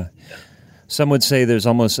 Yeah. Some would say there's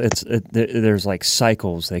almost there's like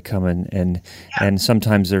cycles. They come in, and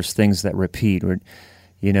sometimes there's things that repeat. Or,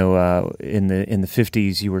 in the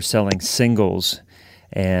 50s, you were selling singles,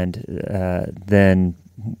 and then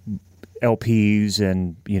LPs,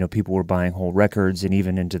 and people were buying whole records, and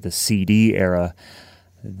even into the CD era.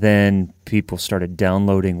 Then people started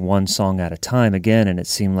downloading one song at a time again, and it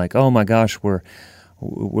seemed like, oh my gosh, we're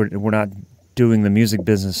not doing the music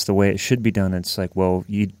business the way it should be done. It's like, well,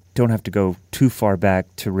 you don't have to go too far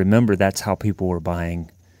back to remember that's how people were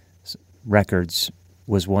buying records,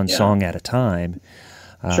 was one song at a time.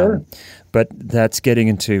 Sure. But that's getting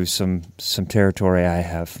into some territory I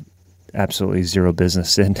have absolutely zero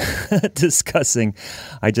business in discussing.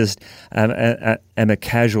 I just am a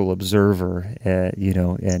casual observer,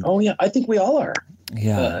 and oh yeah, I think we all are.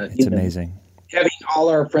 Yeah, it's amazing. Having all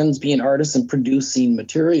our friends being artists and producing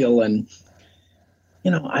material, and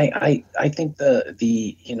I think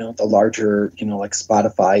the larger like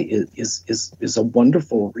Spotify is a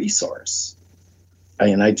wonderful resource.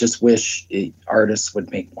 And I just wish artists would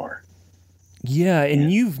make more. Yeah,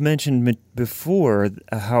 and you've mentioned before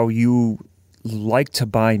how you like to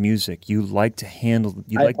buy music. You like to handle.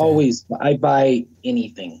 I buy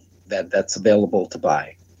anything that's available to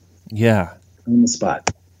buy. Yeah, on the spot.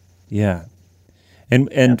 Yeah, and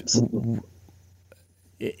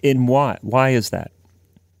why is that?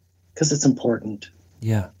 Because it's important.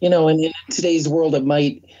 Yeah, and in today's world, it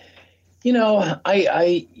might.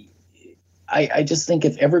 I just think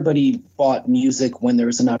if everybody bought music when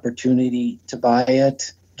there's an opportunity to buy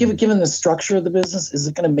it, given the structure of the business, is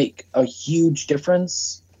it going to make a huge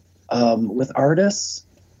difference with artists?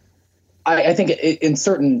 I think in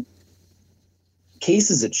certain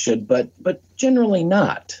cases it should, but generally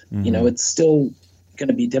not. Mm-hmm. It's still going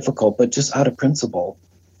to be difficult, but just out of principle.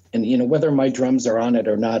 And whether my drums are on it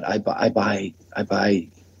or not, I buy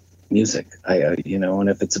music. And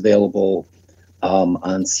if it's available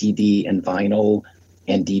on CD and vinyl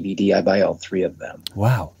and DVD, I buy all three of them.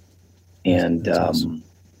 Wow. And that's awesome.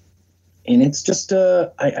 And it's just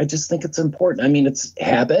I just think it's important. I mean, it's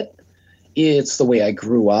habit. It's the way I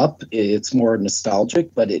grew up. It's more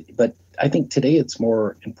nostalgic, but I think today it's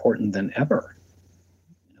more important than ever.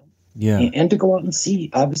 Yeah. And to go out and see,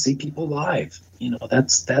 obviously, people live.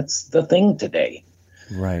 That's the thing today.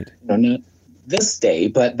 Right. Not this day,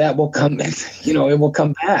 but that will come. It will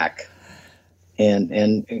come back.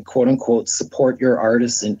 And quote unquote support your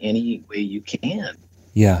artists in any way you can.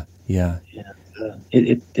 Yeah.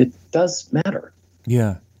 It does matter.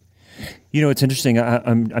 Yeah. It's interesting.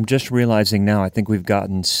 I'm just realizing now. I think we've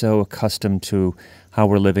gotten so accustomed to how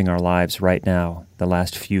we're living our lives right now, the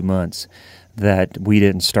last few months, that we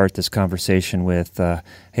didn't start this conversation with,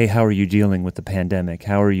 "Hey, how are you dealing with the pandemic?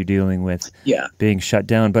 How are you dealing with being shut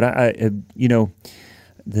down?" But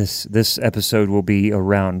This episode will be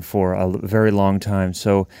around for a very long time,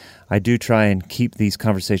 so I do try and keep these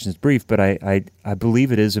conversations brief. But I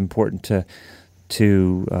believe it is important to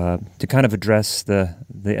kind of address the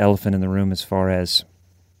elephant in the room as far as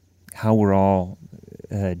how we're all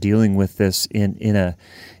dealing with this in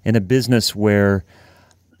a business where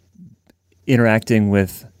interacting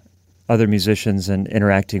with other musicians and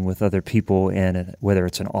interacting with other people, and whether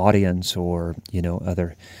it's an audience or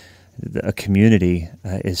a community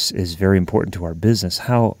is very important to our business.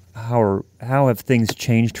 How have things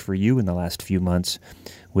changed for you in the last few months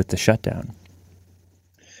with the shutdown?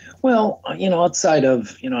 Well, outside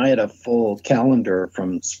of, I had a full calendar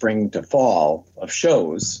from spring to fall of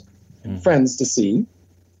shows, friends to see.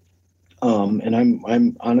 And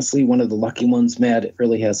I'm honestly one of the lucky ones, Matt. It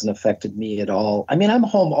really hasn't affected me at all. I mean, I'm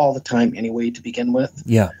home all the time anyway to begin with.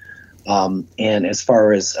 Yeah. And as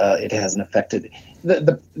far as it hasn't affected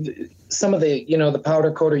some of the, the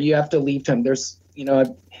powder coater, you have to leave time. There's,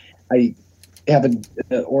 I have an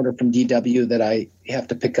order from DW that I have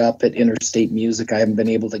to pick up at Interstate Music. I haven't been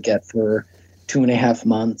able to get for 2.5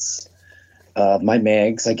 months. My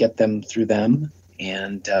mags, I get them through them.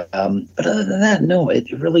 And but other than that, no,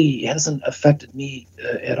 it really hasn't affected me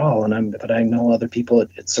at all. But I know other people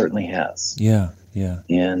it certainly has. Yeah.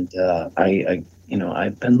 And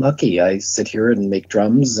I've been lucky. I sit here and make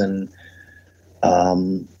drums, and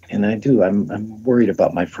I do. I'm worried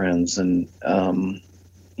about my friends, and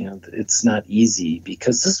it's not easy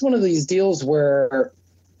because this is one of these deals where,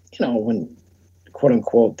 when quote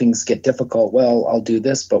unquote things get difficult, well, I'll do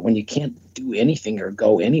this, but when you can't do anything or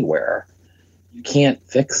go anywhere, you can't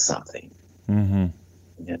fix something. Mm-hmm.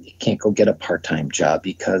 You can't go get a part-time job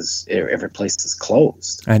because every place is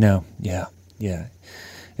closed. I know. Yeah.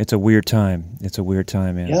 It's a weird time.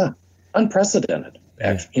 Man. Yeah. unprecedented,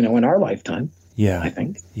 actually, in our lifetime. Yeah, I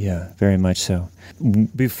think. Yeah, very much so.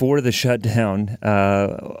 Before the shutdown,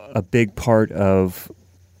 a big part of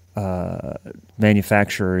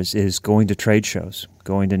manufacturers is going to trade shows,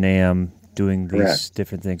 going to NAMM, doing these Correct.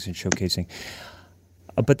 different things and showcasing.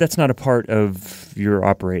 But that's not a part of your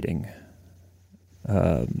operating.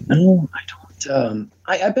 No, I don't.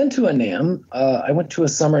 I've been to a NAMM. I went to a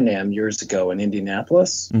summer NAMM years ago in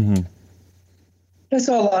Indianapolis. Mm-hmm. I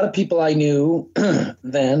saw a lot of people I knew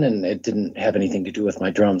then, and it didn't have anything to do with my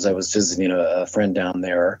drums. I was visiting a friend down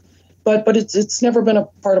there. But it's never been a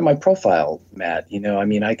part of my profile, Matt. I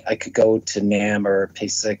mean, I could go to NAMM or Pay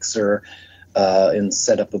 6 or and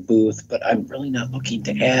set up a booth, but I'm really not looking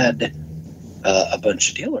to add a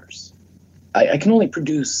bunch of dealers. I can only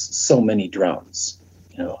produce so many drums.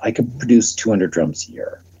 I could produce 200 drums a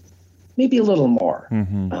year, maybe a little more.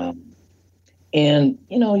 Mm-hmm. And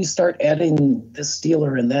you start adding this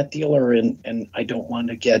dealer and that dealer, and I don't want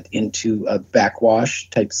to get into a backwash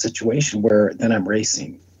type situation where then I'm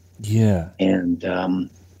racing. Yeah. And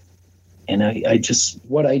I just,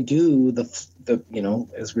 what I do, the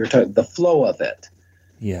as we were talking, the flow of it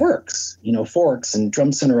works. Forks and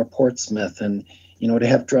Drum Center of Portsmouth, and to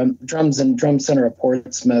have drums and Drum Center of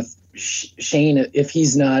Portsmouth. Shane, if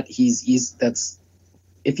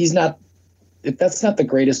that's not the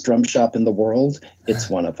greatest drum shop in the world, it's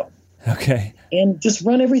one of them. Okay. And just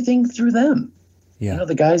run everything through them. Yeah.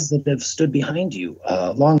 The guys that have stood behind you,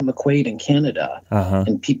 Long McQuaid in Canada,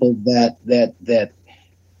 and people that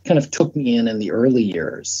kind of took me in the early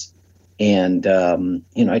years. And,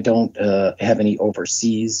 I don't have any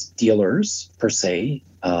overseas dealers per se.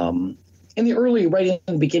 Right in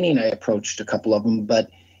the beginning, I approached a couple of them, but,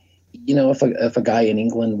 if a guy in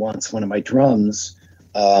England wants one of my drums,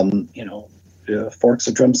 Forks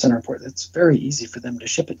or Drum Center, it's very easy for them to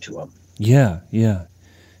ship it to them. Yeah.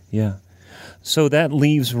 So that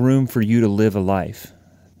leaves room for you to live a life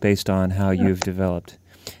based on how you've developed.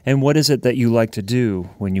 And what is it that you like to do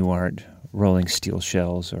when you aren't rolling steel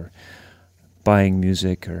shells or buying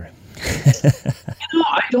music or?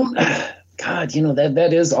 I don't. God, that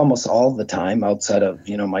is almost all the time outside of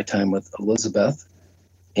my time with Elizabeth,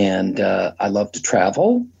 and I love to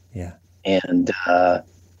travel. Yeah. And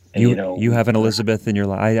you have an Elizabeth in your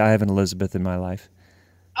life. I have an Elizabeth in my life.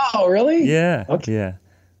 Oh, really? Yeah. Okay. Yeah.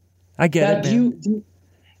 I get it. Man.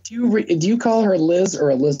 Do you call her Liz or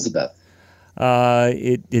Elizabeth?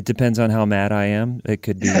 It depends on how mad I am. It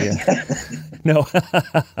could be no.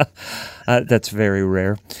 That's very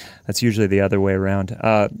rare. That's usually the other way around.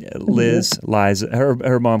 Liz, Liza.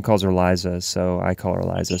 Her mom calls her Liza, so I call her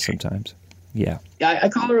Liza sometimes. Yeah. Yeah, I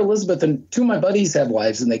call her Elizabeth, and two of my buddies have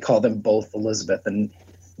wives, and they call them both Elizabeth, and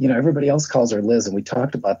everybody else calls her Liz, and we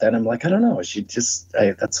talked about that. And I'm like, I don't know. That's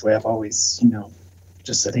the way I've always,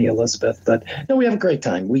 just said, hey, Elizabeth. But no, we have a great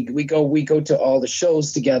time. We go to all the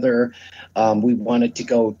shows together. We wanted to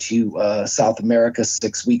go to South America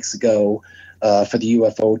 6 weeks ago for the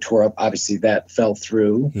UFO tour. Obviously, that fell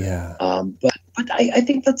through. Yeah. But I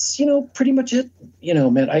think that's pretty much it.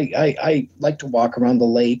 Man, I like to walk around the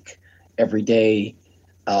lake every day.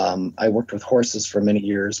 I worked with horses for many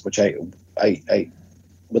years, which I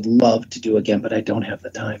would love to do again, but I don't have the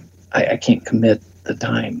time. I can't commit the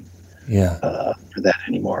time for that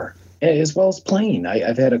anymore, as well as playing.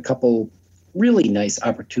 I've had a couple really nice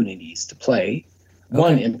opportunities to play,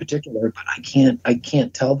 one in particular, but I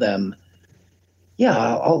can't tell them,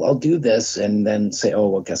 I'll do this and then say, oh,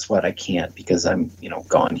 well, guess what? I can't because I'm,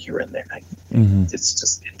 gone here and there. It's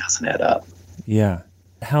just, it doesn't add up. Yeah.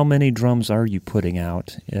 How many drums are you putting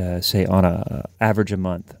out, say, on a average a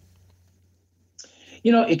month?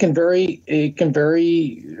 It can vary. It can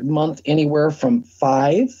vary month anywhere from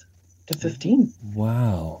 5 to 15.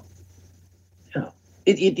 Wow. Yeah.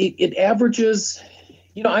 It averages.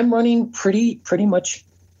 I'm running pretty much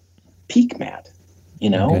peak, Matt.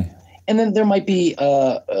 Okay. And then there might be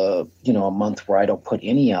a month where I don't put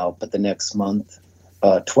any out, but the next month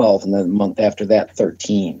 12, and then the month after that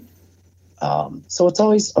 13. So it's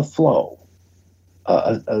always a flow,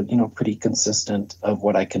 pretty consistent of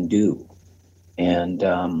what I can do. And,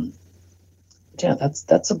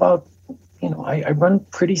 that's about, I run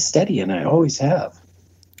pretty steady, and I always have.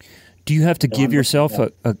 Do you have to give yourself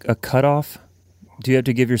a cutoff? Do you have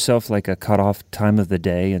to give yourself like a cutoff time of the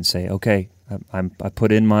day and say, okay, I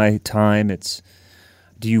put in my time.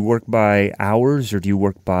 Do you work by hours or do you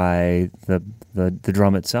work by the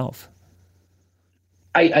drum itself?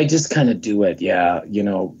 I just kind of do it. Yeah.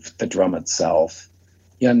 The drum itself.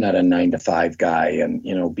 Yeah. I'm not a 9 to 5 guy, and,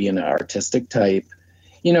 being an artistic type,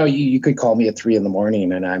 you could call me at 3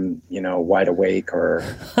 a.m. and I'm, wide awake, or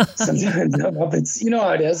sometimes I'm up. It's,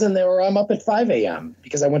 how it is. Or I'm up at 5 a.m.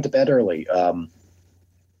 because I went to bed early.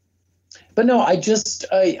 But no, I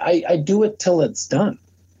do it till it's done.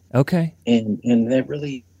 Okay. And that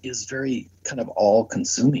really is very kind of all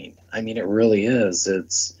consuming. I mean, it really is.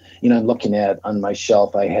 It's, I'm looking at on my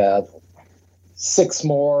shelf, I have 6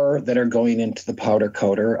 more that are going into the powder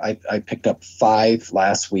coater. I picked up 5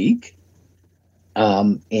 last week.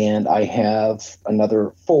 And I have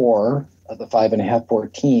another 4 of the 5.5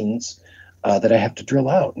 14s that I have to drill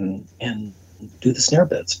out and do the snare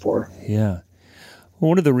bits for. Yeah.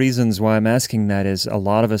 One of the reasons why I'm asking that is a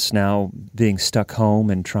lot of us now being stuck home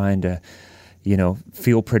and trying to,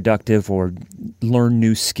 feel productive or learn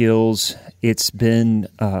new skills. It's been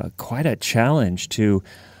quite a challenge to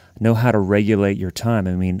know how to regulate your time.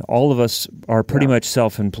 I mean, all of us are pretty much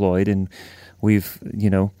self-employed, and we've,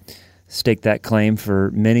 staked that claim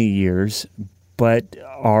for many years, but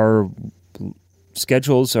our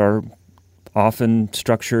schedules are often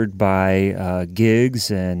structured by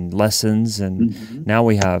gigs and lessons, and now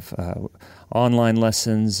we have online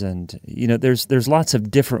lessons, and there's lots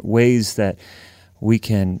of different ways that we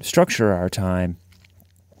can structure our time.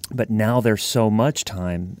 But now there's so much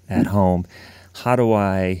time at home. How do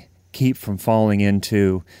I keep from falling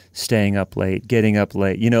into staying up late, getting up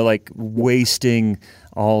late? Like wasting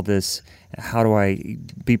all this. How do I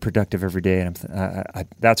be productive every day? And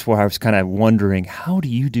that's why I was kind of wondering, how do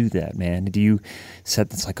you do that, man? Do you set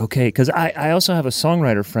this like, okay, because I also have a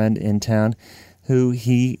songwriter friend in town who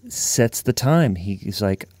he sets the time. He's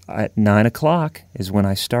like, at 9 o'clock is when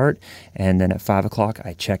I start, and then at 5 o'clock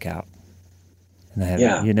I check out. And I have,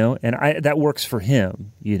 and that works for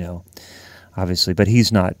him, obviously, but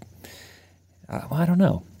he's not, I don't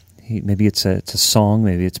know. Maybe it's a song,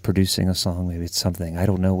 maybe it's producing a song, maybe it's something. I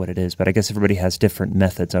don't know what it is, but I guess everybody has different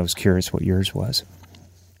methods. I was curious what yours was.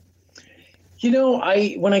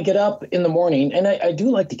 When I get up in the morning, and I do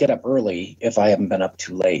like to get up early if I haven't been up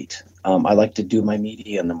too late. I like to do my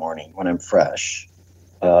media in the morning when I'm fresh.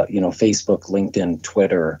 Facebook, LinkedIn,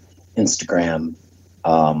 Twitter, Instagram,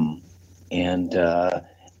 and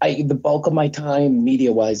the bulk of my time,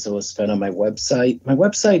 media-wise, though, is spent on my website. My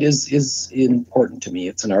website is important to me.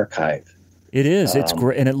 It's an archive. It is. It's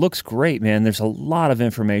great, and it looks great, man. There's a lot of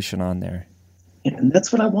information on there. And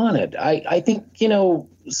that's what I wanted. I think,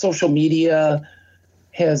 social media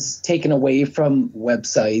has taken away from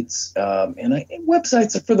websites, and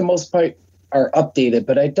websites are, for the most part, are updated.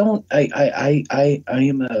 But I am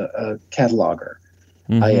a cataloger.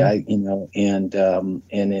 And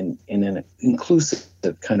in an inclusive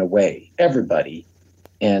kind of way, everybody,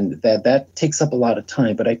 and that takes up a lot of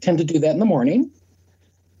time. But I tend to do that in the morning,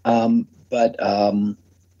 and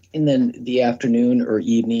then the afternoon or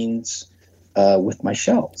evenings with my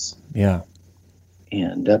shells. Yeah.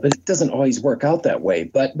 And but it doesn't always work out that way.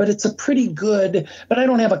 But it's a pretty good. But I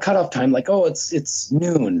don't have a cutoff time like, it's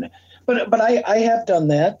noon. But I have done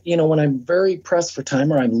that. When I'm very pressed for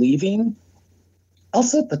time or I'm leaving, I'll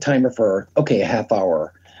set the timer for, a half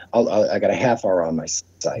hour. I got a half hour on my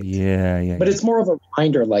site. Yeah. But it's more of a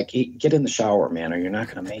reminder, like, hey, get in the shower, man, or you're not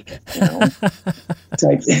going to make it,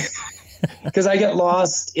 Because I get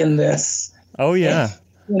lost in this. Oh, yeah.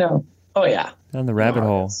 Oh, yeah. Down the rabbit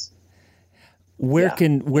hole. Where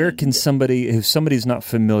can somebody, if somebody's not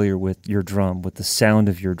familiar with your drum, with the sound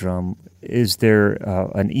of your drum, is there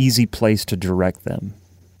an easy place to direct them?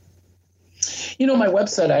 My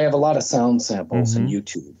website, I have a lot of sound samples on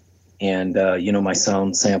YouTube. And, my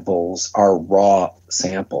sound samples are raw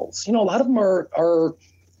samples. A lot of them are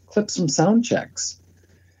clips from sound checks.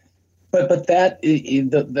 But that,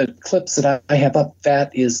 the clips that I have up,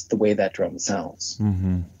 that is the way that drum sounds.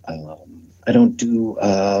 I don't do,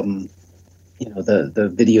 the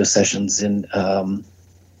video sessions in,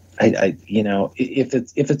 if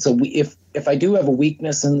I do have a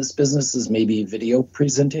weakness in this business is maybe video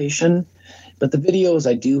presentation. But the videos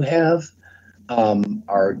I do have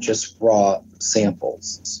are just raw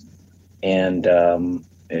samples, and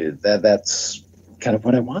that's kind of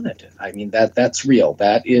what I wanted. I mean, that's real.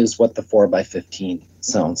 That is what the 4x15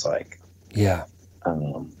 sounds like. Yeah.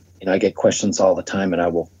 I get questions all the time, and I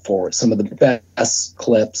will forward some of the best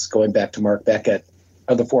clips going back to Mark Beckett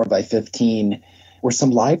of the 4x15 were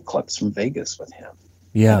some live clips from Vegas with him.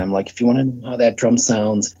 Yeah. And I'm like, if you want to know how that drum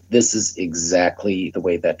sounds, this is exactly the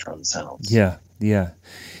way that drum sounds. Yeah.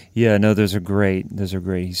 No, those are great.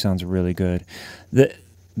 He sounds really good.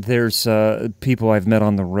 There's people I've met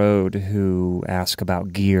on the road who ask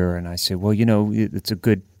about gear, and I say, well, it's a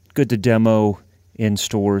good to demo in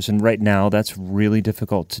stores, and right now that's really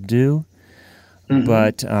difficult to do.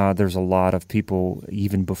 but there's a lot of people,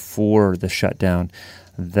 even before the shutdown,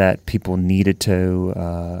 that people needed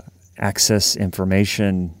to access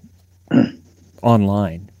information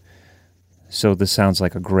online. So this sounds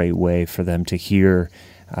like a great way for them to hear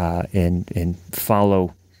and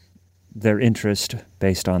follow their interest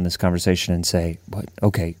based on this conversation and say, "What?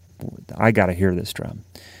 Okay, I got to hear this drum."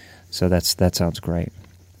 So that sounds great.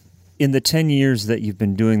 In the 10 years that you've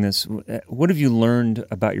been doing this, what have you learned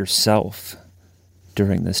about yourself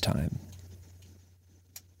during this time?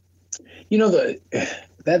 You know,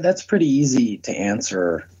 that's pretty easy to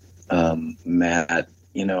answer, Matt.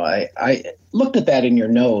 You know, I looked at that in your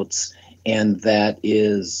notes, and that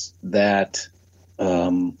is that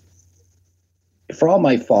for all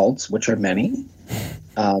my faults, which are many,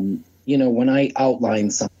 you know, when I outline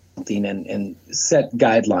something and set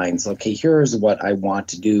guidelines, okay, here's what I want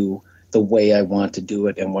to do, the way I want to do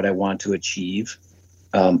it, and what I want to achieve,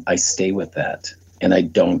 I stay with that, and I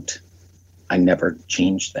never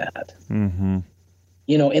change that. Mm-hmm.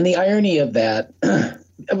 You know, and the irony of that,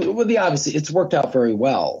 well, obviously it's worked out very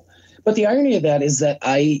well, but the irony of that is that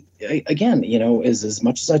I again, you know, is as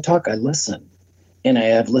much as I talk, I listen, and I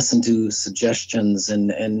have listened to suggestions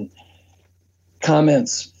and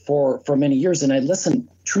comments for many years, and I listen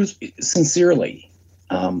sincerely.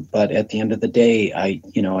 But at the end of the day, I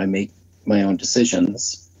make my own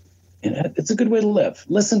decisions, and it's a good way to live.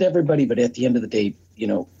 Listen to everybody, but at the end of the day, you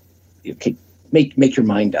know, make your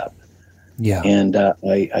mind up. Yeah. And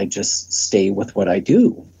I just stay with what I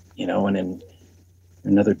do, you know, and in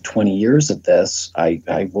another 20 years of this,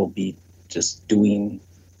 I will be just doing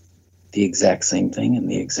the exact same thing in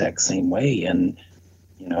the exact same way. And,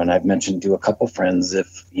 you know, and I've mentioned to a couple friends,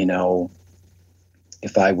 if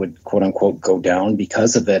I would, quote unquote, go down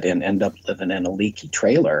because of it and end up living in a leaky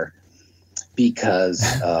trailer because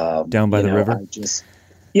down by the river, I just,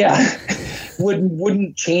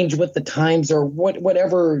 wouldn't change with the times or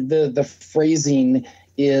whatever the phrasing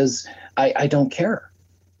is. I don't care,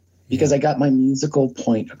 because I got my musical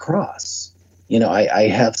point across. You know, I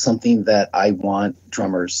have something that I want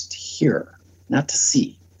drummers to hear, not to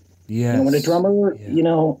see. Yeah. You know, when a drummer, you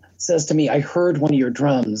know, says to me, "I heard one of your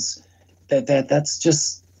drums," that's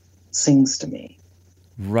just sings to me.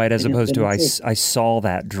 Right, as opposed to I saw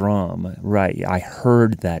that drum. Right, I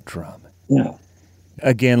heard that drum. Yeah.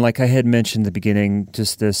 Again, like I had mentioned at the beginning,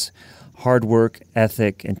 just this hard work,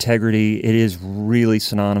 ethic, integrity, it is really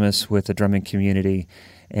synonymous with the drumming community.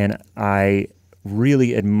 And I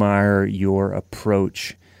really admire your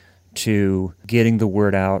approach to getting the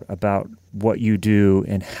word out about what you do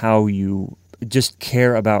and how you just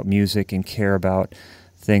care about music and care about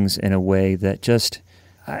things in a way that just,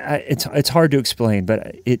 it's hard to explain,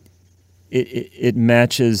 but it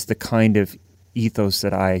matches the kind of ethos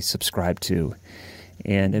that I subscribe to.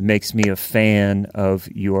 And it makes me a fan of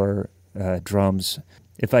your drums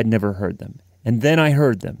if I'd never heard them. And then I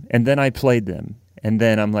heard them, and then I played them, and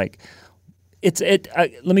then I'm like,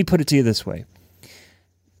 let me put it to you this way.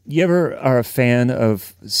 You ever are a fan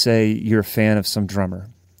of, say, you're a fan of some drummer,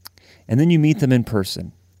 and then you meet them in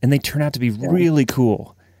person, and they turn out to be really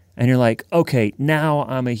cool, and you're like, okay, now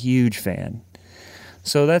I'm a huge fan.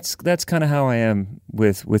 So that's kind of how I am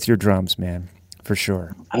with your drums, man, for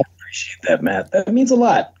sure. I appreciate that, Matt. That means a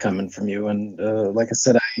lot coming from you. And like I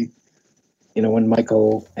said, when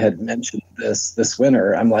Michael had mentioned this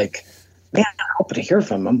winter, I'm like, man, I'm hoping to hear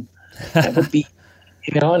from him. That would be,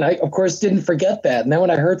 and I, of course, didn't forget that. And then when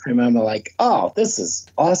I heard from him, I'm like, oh, this is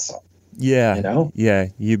awesome. Yeah. Yeah.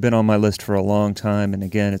 You've been on my list for a long time. And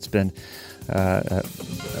again, it's been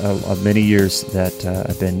many years that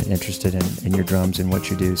I've been interested in your drums and what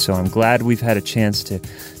you do. So I'm glad we've had a chance to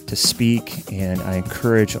speak, and I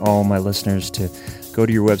encourage all my listeners to go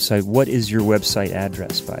to your website. What is your website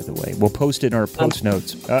address, by the way? We'll post it in our post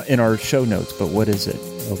notes, in our show notes, but what is it?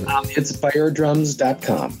 It's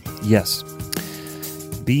beierdrums.com. Yes.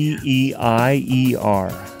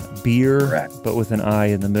 B-E-I-E-R. Beer, correct, but with an I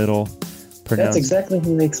in the middle. That's exactly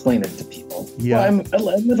how they explain it to people. Yeah. Well,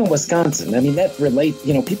 I live in Wisconsin. I mean,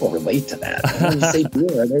 people relate to that. When you say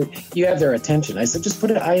beer, you have their attention. I said, just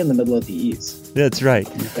put an I in the middle of the E's. That's right.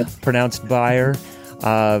 Pronounced Beyer.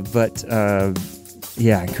 I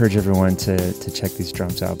encourage everyone to check these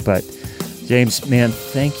drums out. But James, man,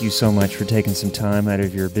 thank you so much for taking some time out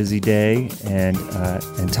of your busy day and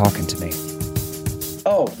talking to me.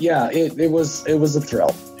 Oh yeah, it was a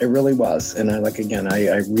thrill. It really was. And I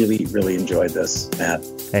really, really enjoyed this, Matt.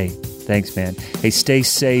 Hey, thanks, man. Hey, stay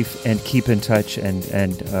safe and keep in touch,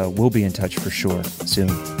 and we'll be in touch for sure soon.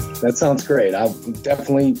 That sounds great.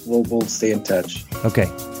 We'll stay in touch. Okay.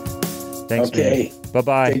 Thanks, okay. Man.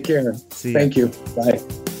 Bye-bye. Take care. See Thank you. Bye.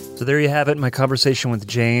 So there you have it, my conversation with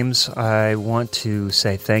James. I want to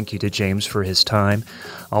say thank you to James for his time.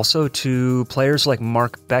 Also to players like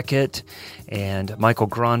Mark Beckett and Michael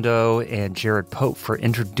Grando and Jared Pope for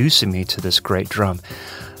introducing me to this great drum.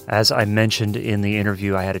 As I mentioned in the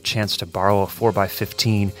interview, I had a chance to borrow a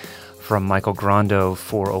 4x15 from Michael Grando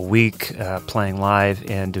for a week, playing live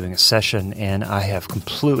and doing a session, and I have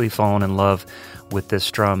completely fallen in love with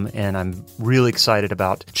this drum, and I'm really excited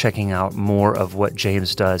about checking out more of what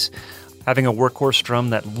James does. Having a workhorse drum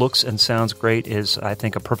that looks and sounds great is, I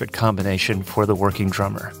think, a perfect combination for the working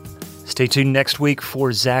drummer. Stay tuned next week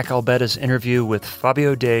for Zach Albetta's interview with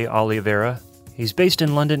Fabio de Oliveira. He's based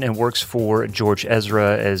in London and works for George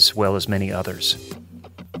Ezra as well as many others.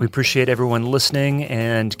 We appreciate everyone listening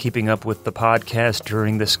and keeping up with the podcast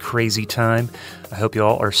during this crazy time. I hope you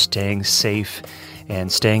all are staying safe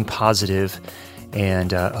and staying positive,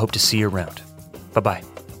 and hope to see you around. Bye-bye.